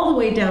staying all the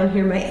way down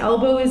here. My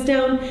elbow is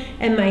down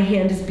and my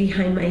hand is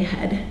behind my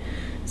head.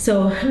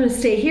 So I'm gonna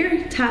stay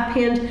here, top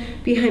hand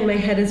behind my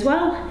head as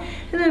well.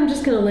 And then I'm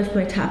just gonna lift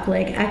my top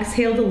leg.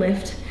 Exhale to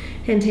lift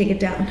and take it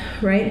down,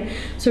 right?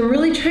 So I'm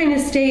really trying to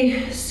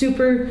stay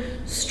super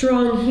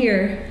strong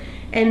here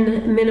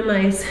and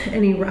minimize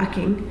any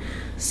rocking.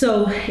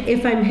 So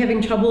if I'm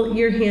having trouble,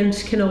 your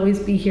hand can always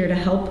be here to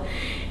help.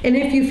 And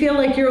if you feel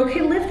like you're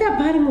okay, lift that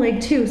bottom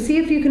leg too. See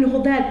if you can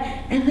hold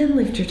that and then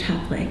lift your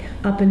top leg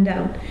up and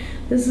down.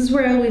 This is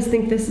where I always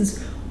think this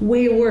is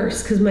way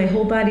worse because my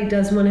whole body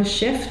does want to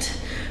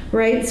shift,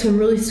 right? So I'm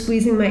really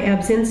squeezing my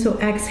abs in. So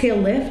exhale,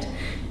 lift,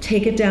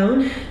 take it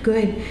down.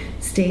 Good.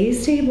 Stay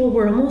stable.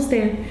 We're almost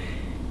there.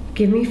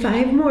 Give me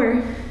 5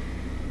 more.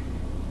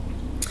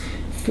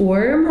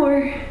 4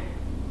 more.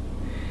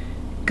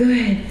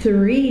 Good.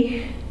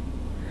 3.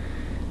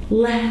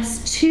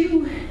 Last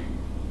 2.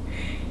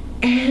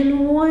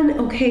 And 1.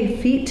 Okay,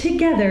 feet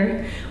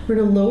together. We're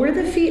gonna lower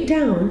the feet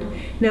down.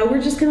 Now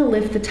we're just gonna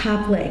lift the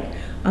top leg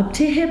up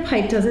to hip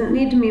height. Doesn't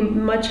need to be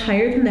much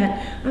higher than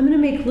that. I'm gonna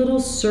make little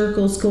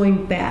circles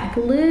going back,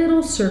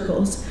 little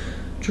circles.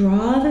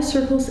 Draw the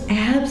circles,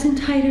 abs in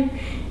tighter.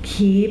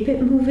 Keep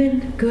it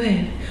moving.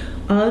 Good.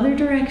 Other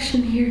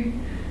direction here.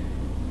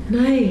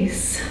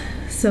 Nice.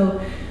 So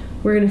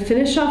we're gonna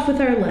finish off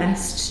with our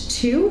last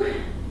 2.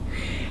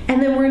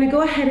 And then we're gonna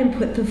go ahead and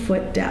put the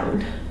foot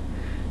down.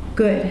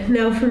 Good.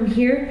 Now from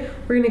here,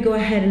 we're gonna go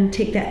ahead and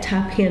take that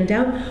top hand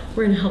down.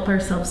 We're gonna help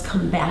ourselves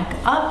come back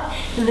up.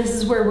 And this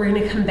is where we're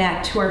gonna come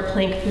back to our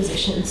plank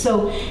position.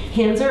 So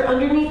hands are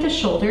underneath the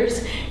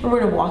shoulders and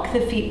we're gonna walk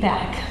the feet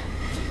back.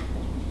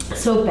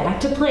 So back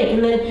to plank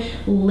and then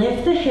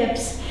lift the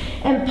hips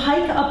and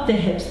pike up the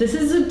hips. This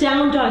is a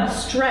down dog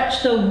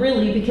stretch though,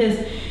 really, because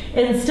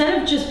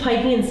instead of just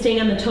piking and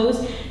staying on the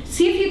toes,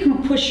 see if you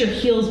can push your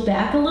heels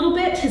back a little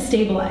bit to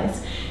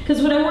stabilize.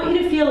 Because what I want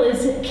you to feel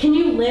is, can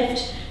you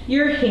lift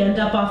your hand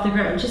up off the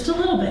ground just a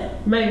little bit?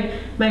 My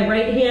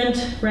right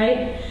hand,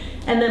 right?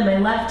 And then my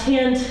left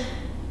hand.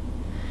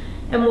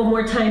 And one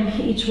more time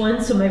each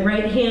one. So my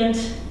right hand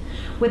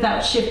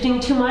without shifting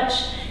too much,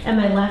 and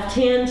my left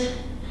hand.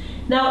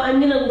 Now I'm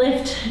gonna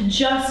lift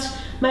just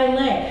my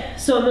leg.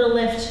 So I'm gonna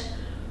lift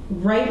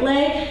right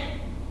leg.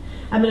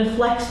 I'm gonna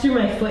flex through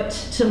my foot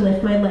to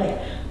lift my leg.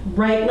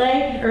 Right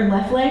leg or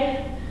left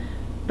leg,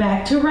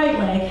 back to right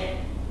leg.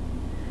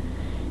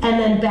 and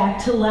then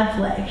back to left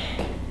leg.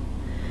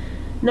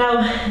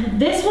 Now,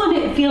 this one,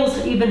 it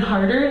feels even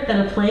harder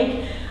than a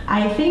plank,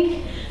 I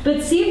think,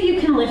 but see if you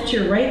can lift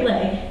your right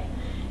leg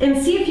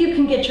and see if you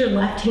can get your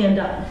left hand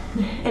up.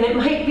 And it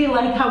might be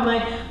like how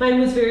mine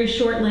was very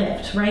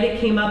short-lived, right? It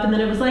came up and then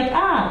it was like,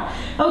 ah.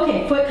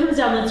 Okay, foot comes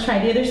down, let's try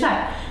the other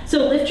side.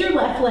 So lift your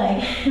left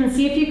leg and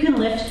see if you can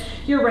lift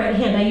your right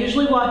hand. I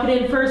usually walk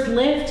it in first,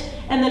 lift,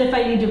 and then if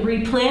I need to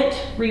replant,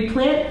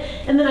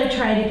 and then I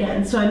try it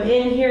again. So I'm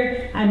in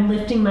here, I'm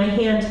lifting my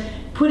hand,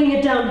 putting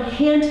it down,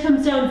 hand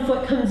comes down,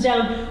 foot comes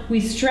down, we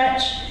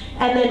stretch,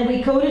 and then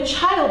we go to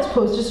child's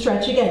pose to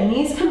stretch again.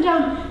 Knees come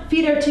down,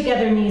 feet are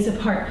together, knees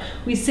apart.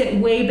 We sit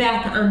way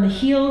back on the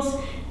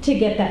heels to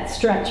get that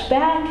stretch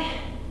back.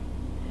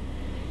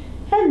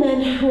 And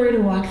then we're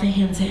gonna walk the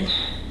hands in.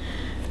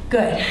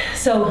 Good,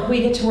 so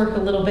we get to work a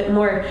little bit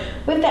more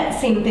with that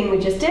same thing we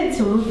just did.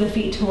 So move the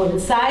feet to one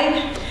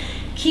side.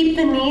 Keep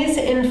the knees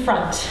in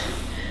front.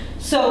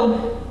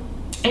 So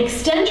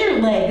extend your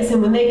legs,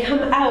 and when they come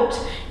out,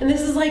 and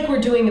this is like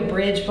we're doing a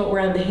bridge, but we're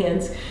on the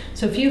hands.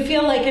 So if you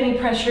feel like any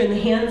pressure in the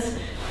hands,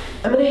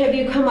 I'm gonna have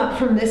you come up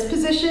from this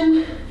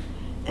position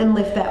and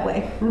lift that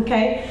way,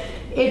 okay?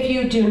 If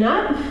you do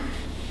not,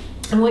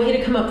 I want you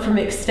to come up from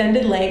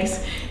extended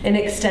legs and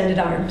extended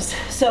arms.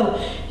 So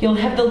you'll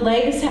have the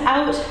legs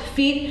out,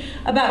 feet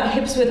about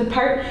hips width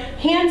apart,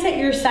 hands at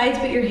your sides,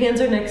 but your hands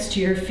are next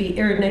to your feet,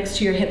 or next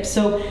to your hips,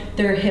 so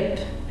they're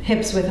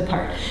hips width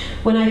apart.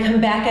 When I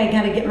come back, I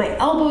gotta get my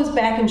elbows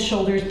back and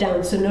shoulders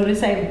down. So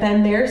notice I've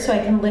been there so I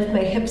can lift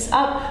my hips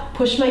up,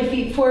 push my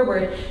feet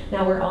forward.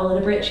 Now we're all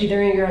in a bridge.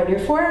 Either you're on your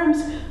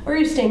forearms or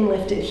you're staying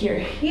lifted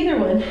here. Either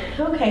one.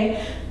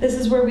 Okay, this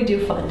is where we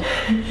do fun.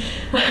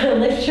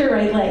 Lift your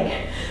right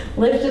leg.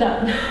 Lift it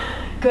up.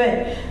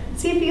 Good.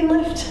 See if you can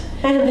lift.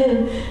 And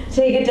then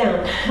take it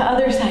down.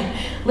 Other side.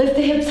 Lift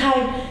the hips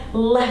high.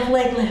 Left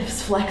leg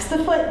lifts. Flex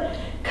the foot.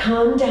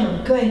 Come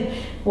down. Good.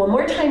 One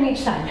more time each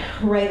side.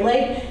 Right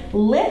leg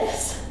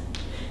lifts.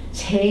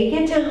 Take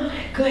it down.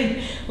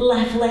 Good.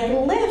 Left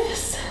leg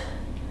lifts.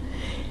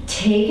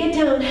 Take it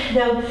down.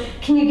 Now,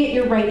 can you get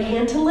your right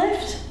hand to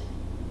lift?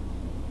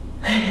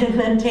 And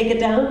then take it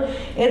down.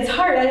 It's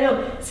hard, I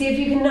know. See if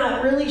you can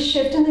not really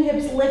shift in the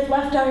hips. Lift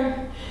left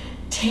arm.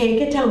 Take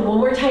it down. One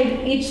more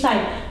time each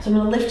side. So I'm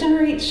gonna lift and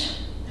reach.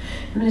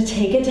 I'm gonna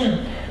take it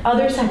down.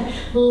 Other side.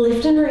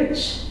 Lift and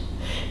reach.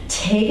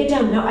 Take it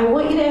down. Now I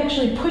want you to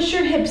actually push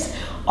your hips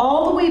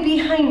all the way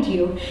behind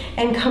you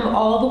and come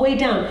all the way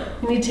down.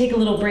 You need to take a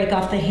little break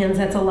off the hands,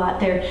 that's a lot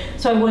there.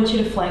 So I want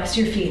you to flex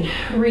your feet,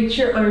 reach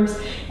your arms,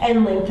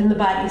 and lengthen the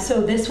body. So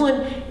this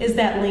one is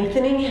that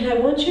lengthening, and I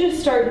want you to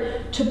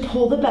start to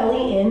pull the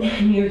belly in,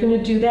 and you're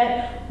gonna do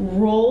that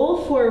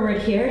roll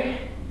forward here.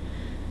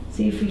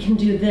 See if we can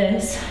do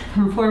this,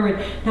 come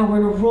forward. Now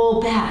we're gonna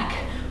roll back.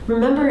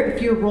 Remember,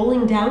 if you're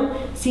rolling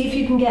down, see if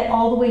you can get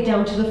all the way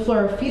down to the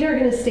floor. Feet are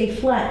gonna stay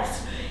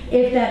flexed.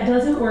 If that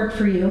doesn't work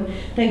for you,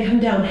 then come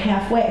down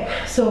halfway.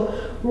 So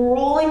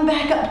rolling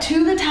back up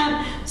to the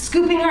top,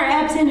 scooping our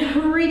abs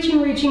in,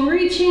 reaching, reaching,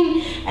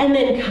 reaching, and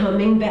then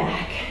coming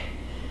back.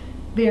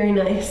 Very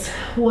nice.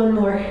 One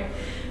more.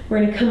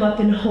 We're gonna come up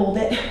and hold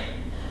it.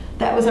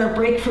 That was our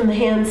break from the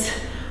hands.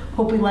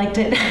 Hope we liked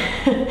it.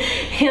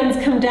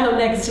 Hands come down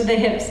next to the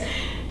hips.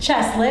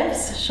 Chest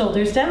lifts,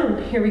 shoulders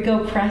down. Here we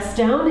go, press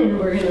down, and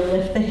we're gonna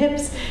lift the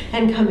hips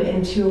and come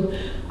into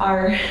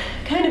our,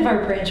 kind of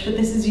our bridge, but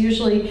this is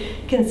usually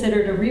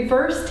considered a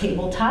reverse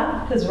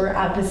tabletop because we're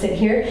opposite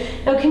here.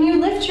 Now can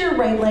you lift your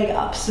right leg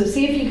up? So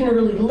see if you can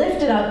really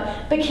lift it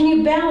up, but can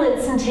you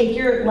balance and take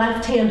your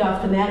left hand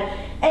off the mat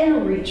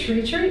and reach,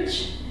 reach,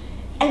 reach.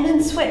 And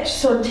then switch.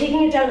 So I'm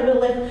taking it down, I'm gonna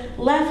lift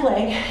left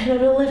leg, and I'm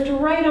gonna lift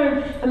right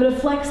arm, I'm gonna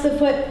flex the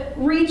foot,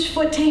 reach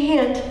foot to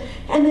hand,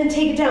 and then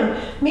take it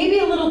down. Maybe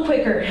a little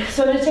quicker.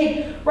 So I'm gonna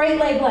take right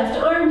leg, left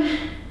arm,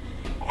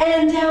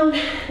 and down,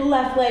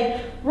 left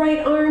leg, right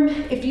arm.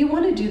 If you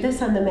wanna do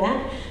this on the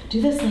mat,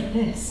 do this like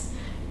this.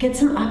 Get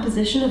some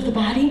opposition of the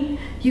body.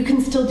 You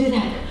can still do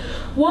that.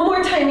 One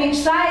more time each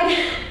side.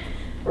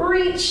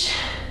 Reach,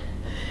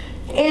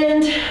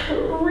 and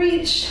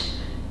reach,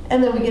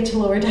 and then we get to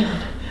lower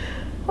down.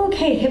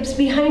 Okay, hips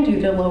behind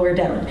you to lower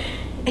down.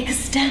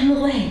 Extend the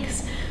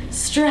legs,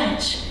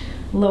 stretch,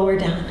 lower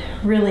down.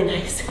 Really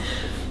nice.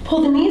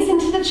 Pull the knees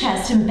into the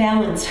chest and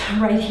balance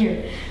right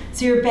here.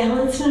 So you're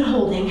balanced and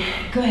holding.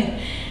 Good. I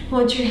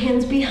want your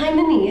hands behind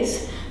the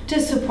knees to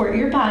support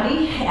your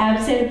body.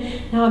 Abs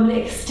in. Now I'm going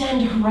to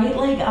extend right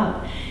leg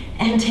up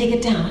and take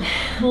it down.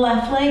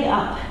 Left leg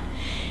up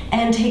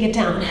and take it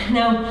down.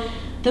 Now,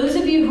 those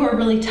of you who are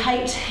really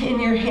tight in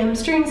your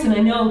hamstrings, and I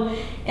know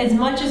as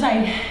much as I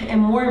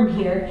am warm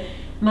here,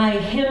 my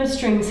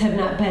hamstrings have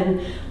not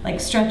been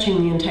like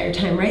stretching the entire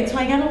time, right? So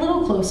I got a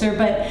little closer,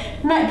 but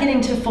I'm not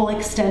getting to full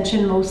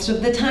extension most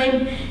of the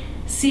time.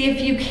 See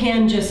if you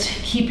can just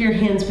keep your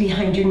hands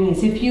behind your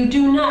knees. If you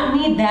do not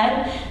need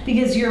that,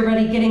 because you're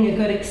already getting a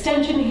good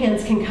extension,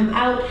 hands can come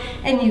out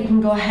and you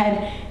can go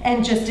ahead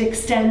and just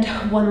extend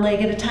one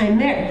leg at a time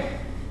there.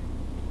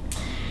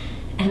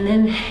 And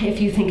then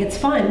if you think it's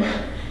fun,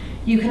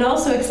 you can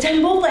also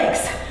extend both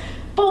legs.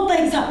 Both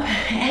legs up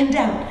and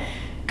down.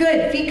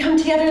 Good, feet come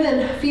together,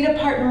 then feet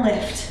apart and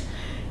lift.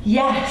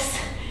 Yes,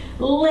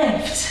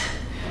 lift.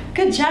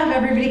 Good job,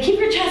 everybody. Keep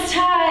your chest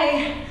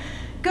high.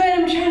 Good,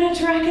 I'm trying not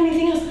to rock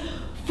anything else.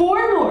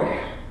 4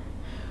 more.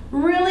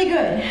 Really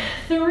good.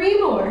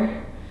 3 more.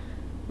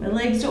 My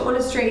legs don't want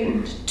to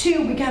straighten.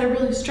 2, we gotta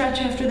really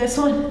stretch after this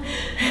one.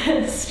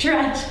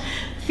 Stretch.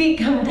 Feet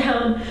come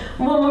down.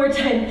 1 more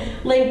time.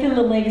 Lengthen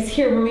the legs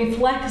here. When we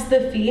flex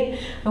the feet,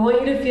 I want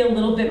you to feel a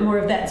little bit more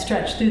of that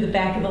stretch through the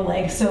back of the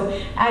leg. So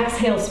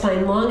exhale,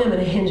 spine long. I'm going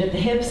to hinge at the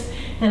hips,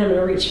 and I'm going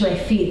to reach my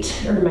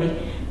feet, or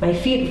my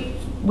feet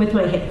with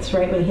my hands,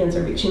 right? My hands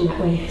are reaching that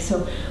way.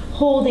 So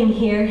holding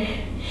here.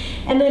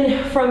 And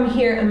then from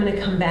here, I'm going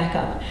to come back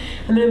up.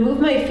 I'm going to move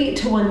my feet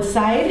to one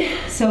side.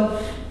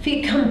 So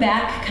feet come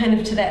back kind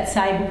of to that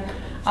side.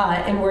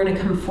 And we're going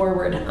to come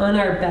forward on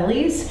our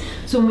bellies.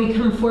 So when we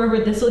come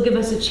forward, this will give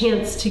us a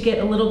chance to get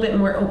a little bit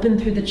more open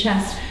through the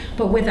chest,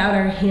 but without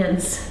our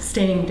hands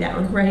staying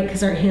down, right?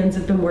 Because our hands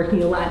have been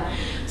working a lot.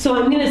 So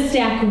I'm going to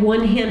stack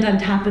one hand on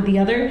top of the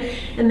other,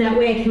 and that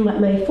way I can let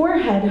my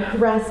forehead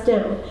rest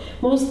down.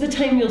 Most of the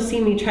time you'll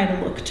see me try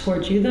to look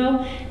towards you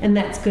though, and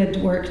that's good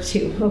work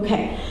too.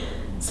 Okay.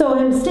 So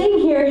I'm staying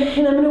here,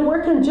 and I'm going to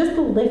work on just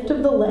the lift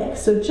of the legs.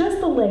 So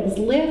just the legs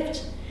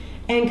lift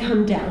and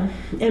come down.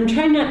 And I'm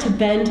trying not to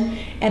bend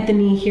at the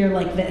knee here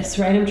like this,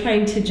 right? I'm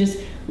trying to just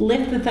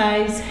lift the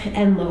thighs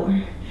and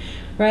lower,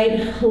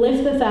 right?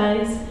 Lift the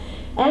thighs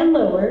and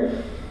lower.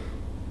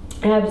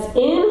 Abs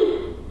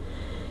in.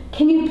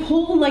 Can you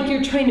pull like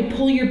you're trying to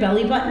pull your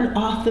belly button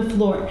off the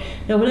floor?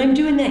 Now when I'm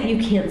doing that, you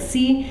can't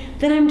see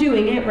that I'm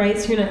doing it, right?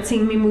 So you're not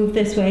seeing me move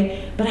this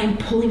way, but I'm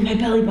pulling my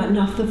belly button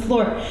off the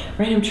floor,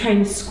 right? I'm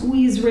trying to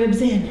squeeze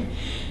ribs in.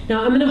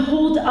 Now I'm gonna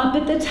hold up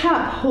at the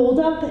top. Hold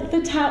up at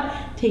the top.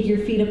 Take your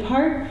feet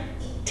apart.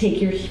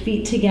 Take your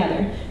feet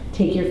together.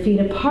 Take your feet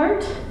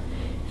apart.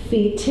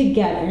 Feet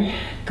together.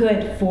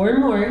 Good. 4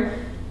 more.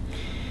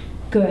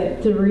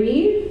 Good.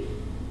 3.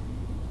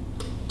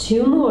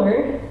 2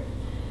 more.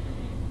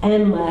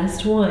 And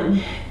last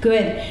one.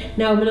 Good.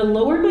 Now I'm going to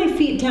lower my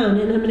feet down,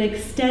 and I'm going to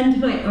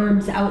extend my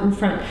arms out in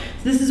front.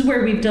 So this is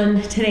where we've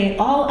done today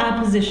all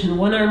opposition,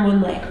 one arm,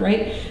 one leg,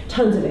 right?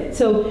 Tons of it.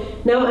 So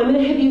now I'm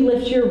going to have you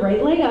lift your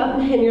right leg up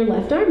and your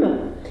left arm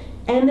up.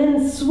 And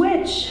then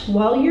switch.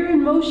 While you're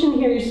in motion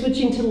here, you're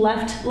switching to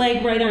left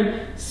leg, right arm.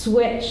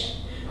 Switch,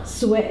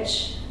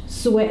 switch,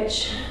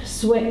 switch,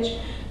 switch.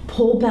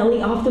 Pull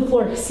belly off the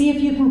floor. See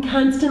if you can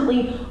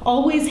constantly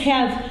always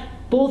have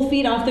both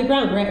feet off the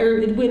ground, right?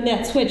 Or when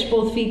that switch,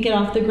 both feet get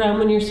off the ground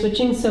when you're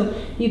switching. So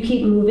you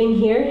keep moving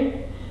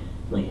here.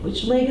 Like,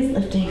 which leg is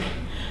lifting?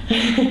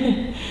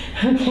 Okay,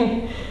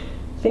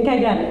 I think I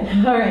got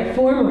it. All right,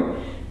 4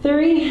 more.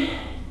 3,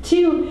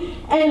 2,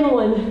 and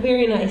 1.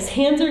 Very nice.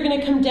 Hands are going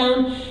to come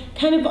down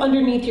kind of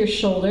underneath your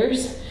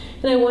shoulders.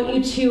 And I want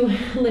you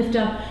to lift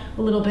up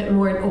a little bit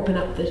more and open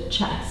up the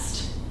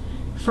chest.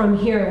 From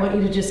here, I want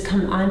you to just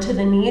come onto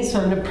the knees. So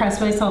I'm going to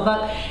press myself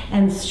up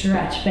and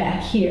stretch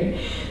back here.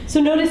 So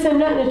notice I'm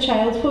not in a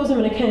child's pose. I'm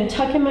going to kind of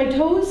tuck in my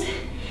toes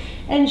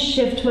and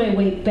shift my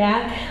weight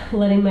back,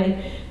 letting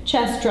my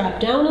chest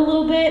drop down a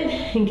little bit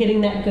and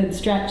getting that good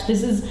stretch.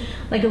 This is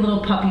like a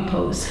little puppy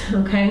pose,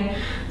 okay?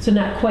 So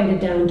not quite a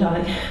down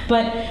dog,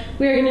 but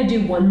we're gonna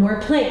do 1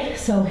 more plank.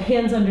 So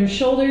hands under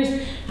shoulders.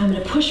 I'm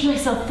gonna push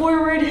myself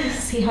forward.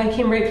 See how I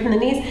came right from the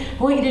knees?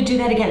 I want you to do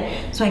that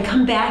again. So I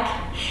come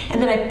back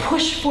and then I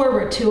push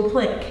forward to a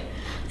plank.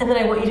 And then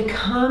I want you to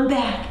come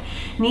back.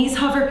 Knees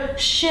hover,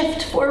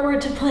 shift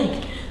forward to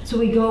plank. So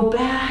we go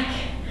back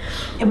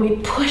and we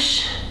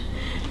push.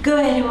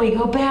 Good, and we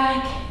go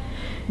back.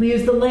 We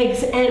use the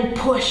legs and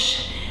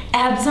push.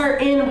 Abs are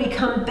in, we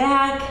come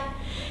back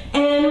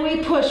and we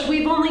push.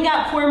 We've only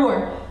got 4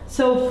 more.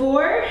 So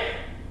 4,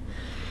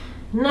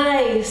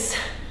 nice.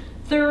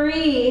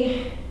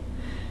 3,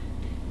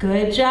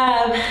 good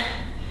job.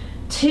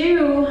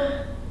 2,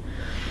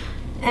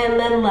 and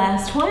then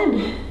last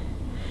one.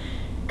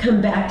 Come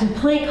back to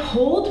plank,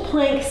 hold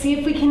plank, see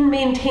if we can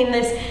maintain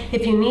this.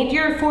 If you need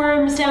your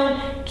forearms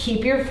down,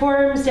 keep your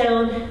forearms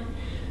down.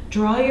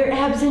 Draw your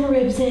abs and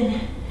ribs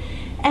in.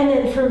 And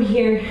then from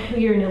here,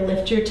 you're gonna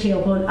lift your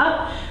tailbone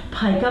up,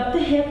 pike up the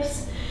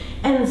hips,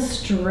 and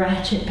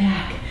stretch it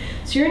back.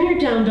 So you're in your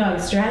down dog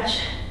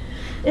stretch.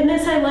 In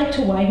this, I like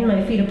to widen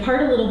my feet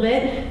apart a little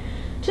bit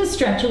to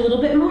stretch a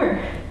little bit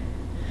more.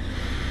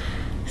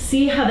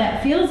 See how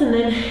that feels, and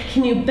then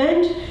can you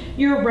bend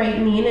your right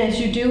knee, and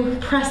as you do,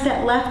 press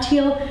that left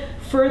heel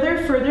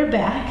further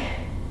back,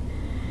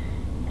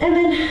 and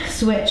then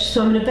switch.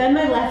 So I'm gonna bend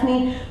my left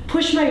knee,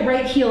 push my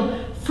right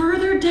heel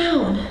further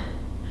down.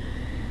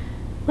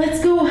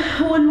 Let's go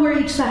 1 more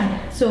each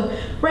side. So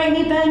right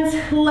knee bends,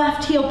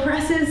 left heel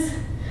presses,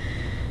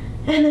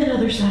 and then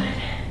other side.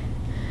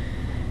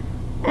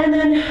 And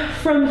then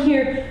from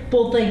here,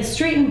 both legs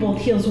straighten, both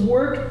heels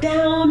work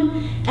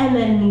down, and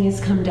then knees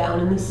come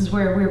down. And this is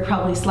where we're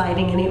probably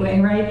sliding anyway,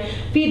 right?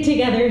 Feet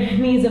together,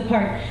 knees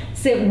apart.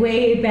 Sit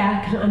way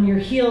back on your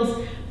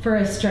heels for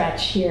a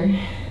stretch here.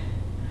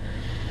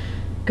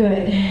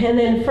 Good. And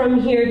then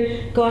from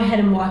here, go ahead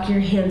and walk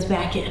your hands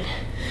back in.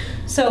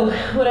 So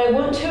what I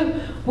want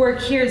to work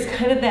here is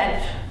kind of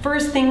that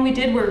first thing we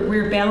did where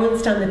we're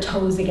balanced on the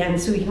toes again,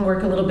 so we can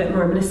work a little bit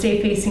more. I'm gonna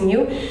stay facing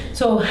you.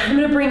 So I'm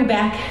gonna bring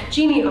back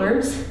genie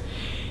arms,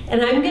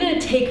 and I'm gonna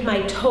take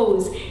my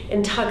toes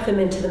and tuck them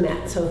into the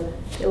mat. So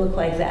they look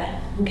like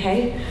that,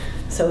 okay?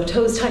 So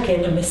toes tuck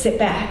in, I'm gonna sit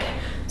back.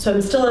 So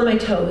I'm still on my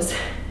toes.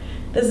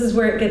 This is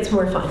where it gets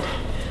more fun,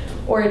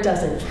 or it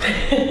doesn't.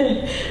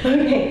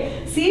 Okay.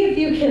 See if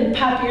you can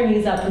pop your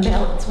knees up and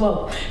balance.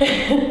 Whoa.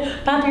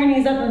 Pop your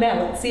knees up and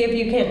balance. See if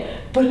you can.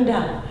 Put them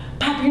down.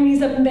 Pop your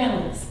knees up and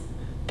balance.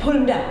 Put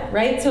them down,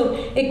 right? So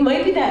it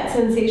might be that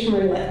sensation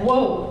where you're like,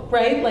 whoa,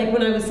 right? Like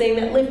when I was saying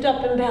that, lift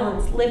up and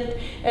balance, lift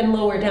and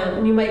lower down.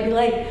 And you might be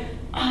like,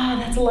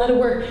 that's a lot of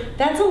work.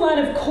 That's a lot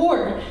of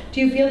core. Do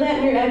you feel that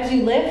in your abs?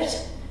 You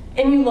lift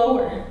and you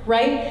lower,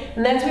 right?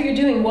 And that's what you're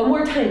doing. One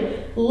more time.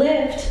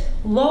 Lift,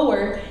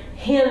 lower,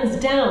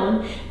 hands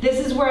down.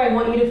 This is where I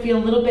want you to feel a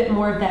little bit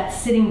more of that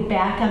sitting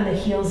back on the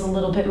heels a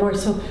little bit more.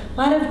 So a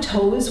lot of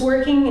toes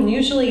working, and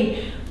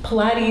usually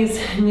Pilates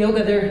and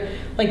yoga, they're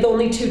like the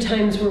only two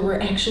times where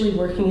we're actually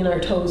working in our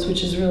toes,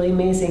 which is really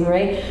amazing,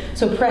 right?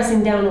 So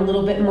pressing down a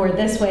little bit more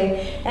this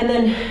way, and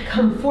then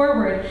come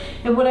forward.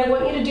 And what I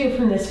want you to do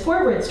from this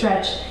forward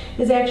stretch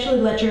is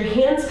actually let your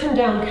hands come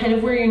down kind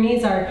of where your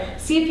knees are.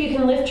 See if you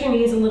can lift your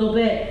knees a little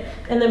bit,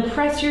 and then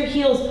press your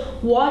heels,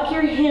 walk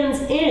your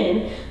hands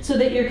in so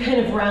that you're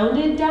kind of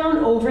rounded down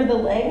over the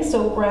legs,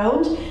 so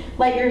round,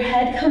 let your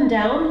head come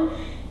down,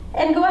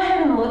 and go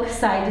ahead and look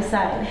side to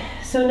side.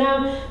 So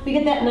now we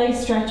get that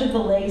nice stretch of the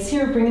legs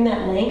here, bringing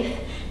that length.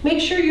 Make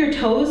sure your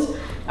toes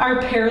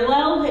are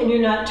parallel and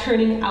you're not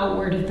turning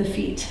outward of the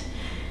feet.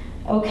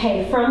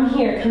 Okay, from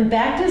here, come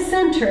back to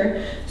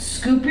center,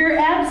 scoop your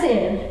abs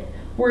in.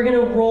 We're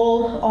gonna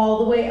roll all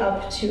the way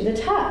up to the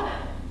top.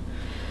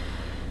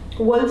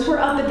 Once we're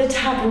up at the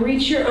top,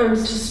 reach your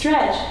arms to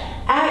stretch.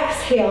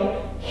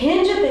 Exhale,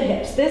 hinge at the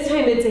hips. This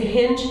time it's a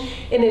hinge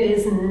and it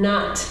is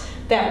not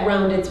that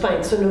rounded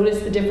spine. So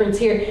notice the difference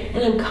here.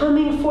 And I'm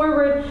coming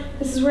forward.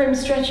 This is where I'm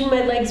stretching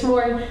my legs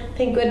more.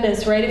 Thank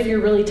goodness, right? If you're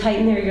really tight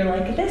in there, you're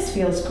like, this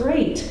feels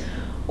great.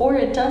 Or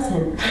it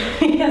doesn't,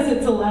 because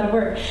it's a lot of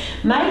work.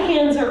 My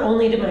hands are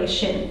only to my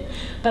shin,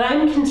 but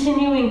I'm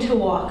continuing to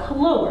walk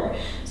lower.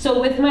 So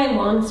with my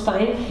long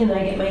spine, can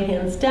I get my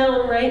hands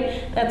down,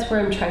 right? That's where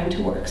I'm trying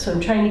to work. So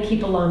I'm trying to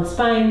keep a long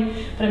spine,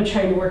 but I'm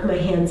trying to work my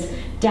hands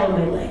down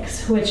my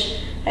legs, which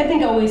I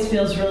think always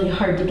feels really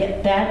hard to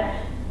get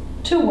that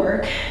to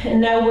work.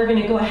 And now we're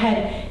gonna go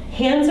ahead.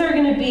 Hands are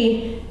gonna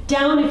be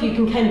down if you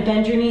can kind of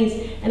bend your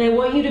knees, and I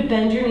want you to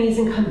bend your knees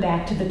and come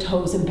back to the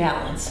toes and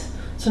balance.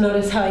 So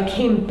notice how I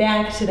came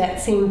back to that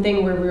same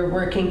thing where we were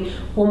working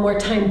one more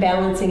time,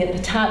 balancing at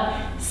the top,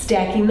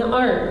 stacking the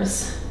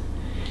arms.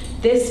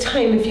 This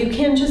time, if you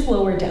can, just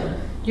lower down.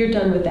 You're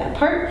done with that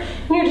part,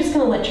 and you're just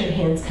gonna let your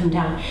hands come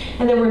down.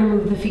 And then we're gonna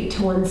move the feet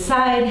to one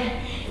side,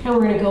 and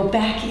we're gonna go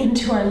back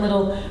into our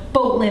little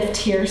boat lift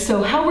here.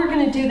 So how we're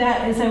gonna do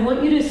that is I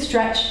want you to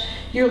stretch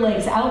your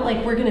legs out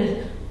like we're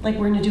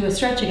gonna do a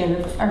stretch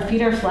again. Our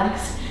feet are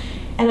flexed.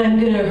 And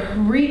I'm gonna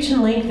reach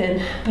and lengthen,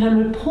 but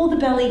I'm gonna pull the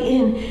belly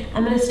in.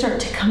 I'm gonna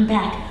start to come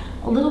back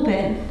a little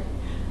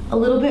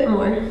bit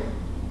more.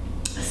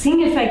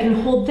 Seeing if I can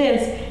hold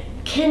this.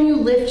 Can you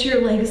lift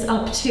your legs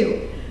up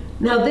too?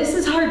 Now this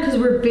is hard because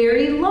we're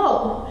very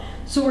low.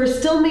 So we're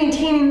still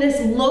maintaining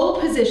this low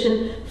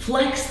position.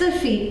 Flex the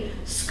feet,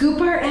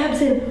 scoop our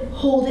abs in,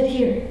 hold it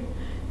here.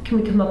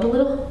 Can we come up a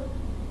little?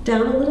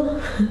 Down a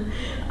little?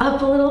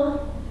 Up a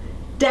little?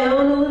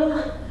 Down a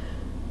little?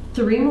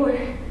 3 more.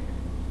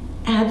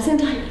 Abs in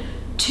tight.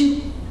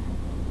 2.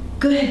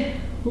 Good.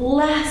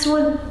 Last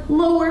one.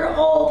 Lower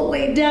all the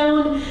way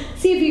down.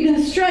 See if you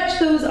can stretch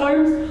those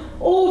arms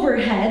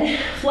overhead,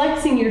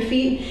 flexing your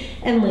feet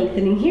and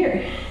lengthening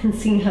here and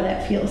seeing how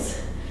that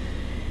feels.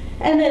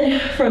 And then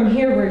from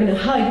here, we're gonna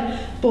hug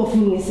both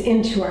knees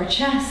into our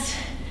chest.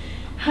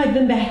 Hug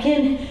them back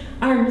in.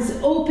 Arms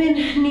open,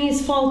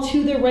 knees fall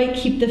to the right.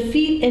 Keep the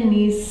feet and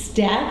knees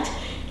stacked.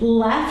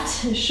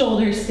 Left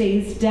shoulder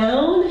stays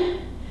down.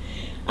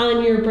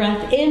 On your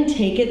breath in,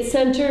 take it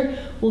center.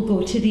 We'll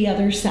go to the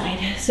other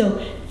side.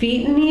 So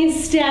feet and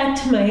knees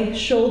stacked. My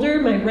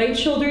right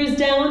shoulder is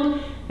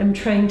down. I'm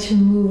trying to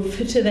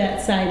move to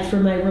that side for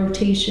my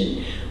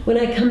rotation. When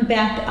I come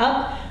back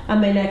up on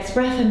my next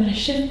breath, I'm gonna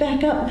shift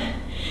back up.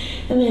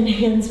 And then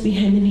hands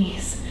behind the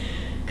knees.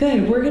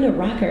 Good, we're gonna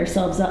rock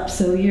ourselves up.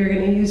 So you're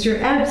gonna use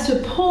your abs to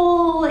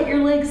pull, let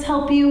your legs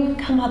help you.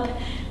 Come up,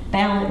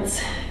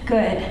 balance,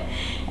 good.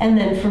 And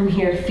then from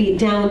here, feet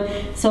down.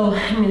 So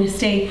I'm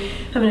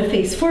gonna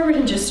face forward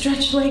and just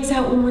stretch legs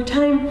out one more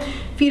time.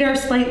 Feet are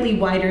slightly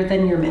wider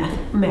than your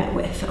mat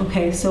width,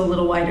 okay? So a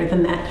little wider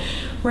than that.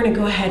 We're gonna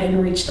go ahead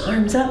and reach the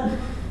arms up.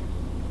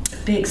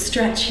 Big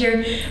stretch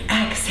here.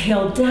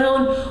 Exhale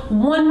down.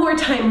 One more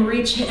time,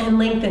 reach and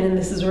lengthen. And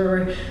this is where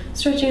we're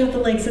stretching out the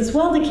legs as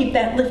well to keep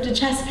that lifted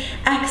chest.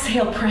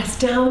 Exhale, press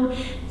down.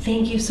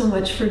 Thank you so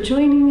much for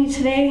joining me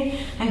today.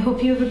 I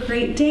hope you have a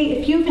great day.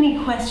 If you have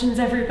any questions,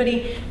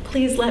 everybody,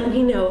 please let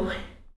me know.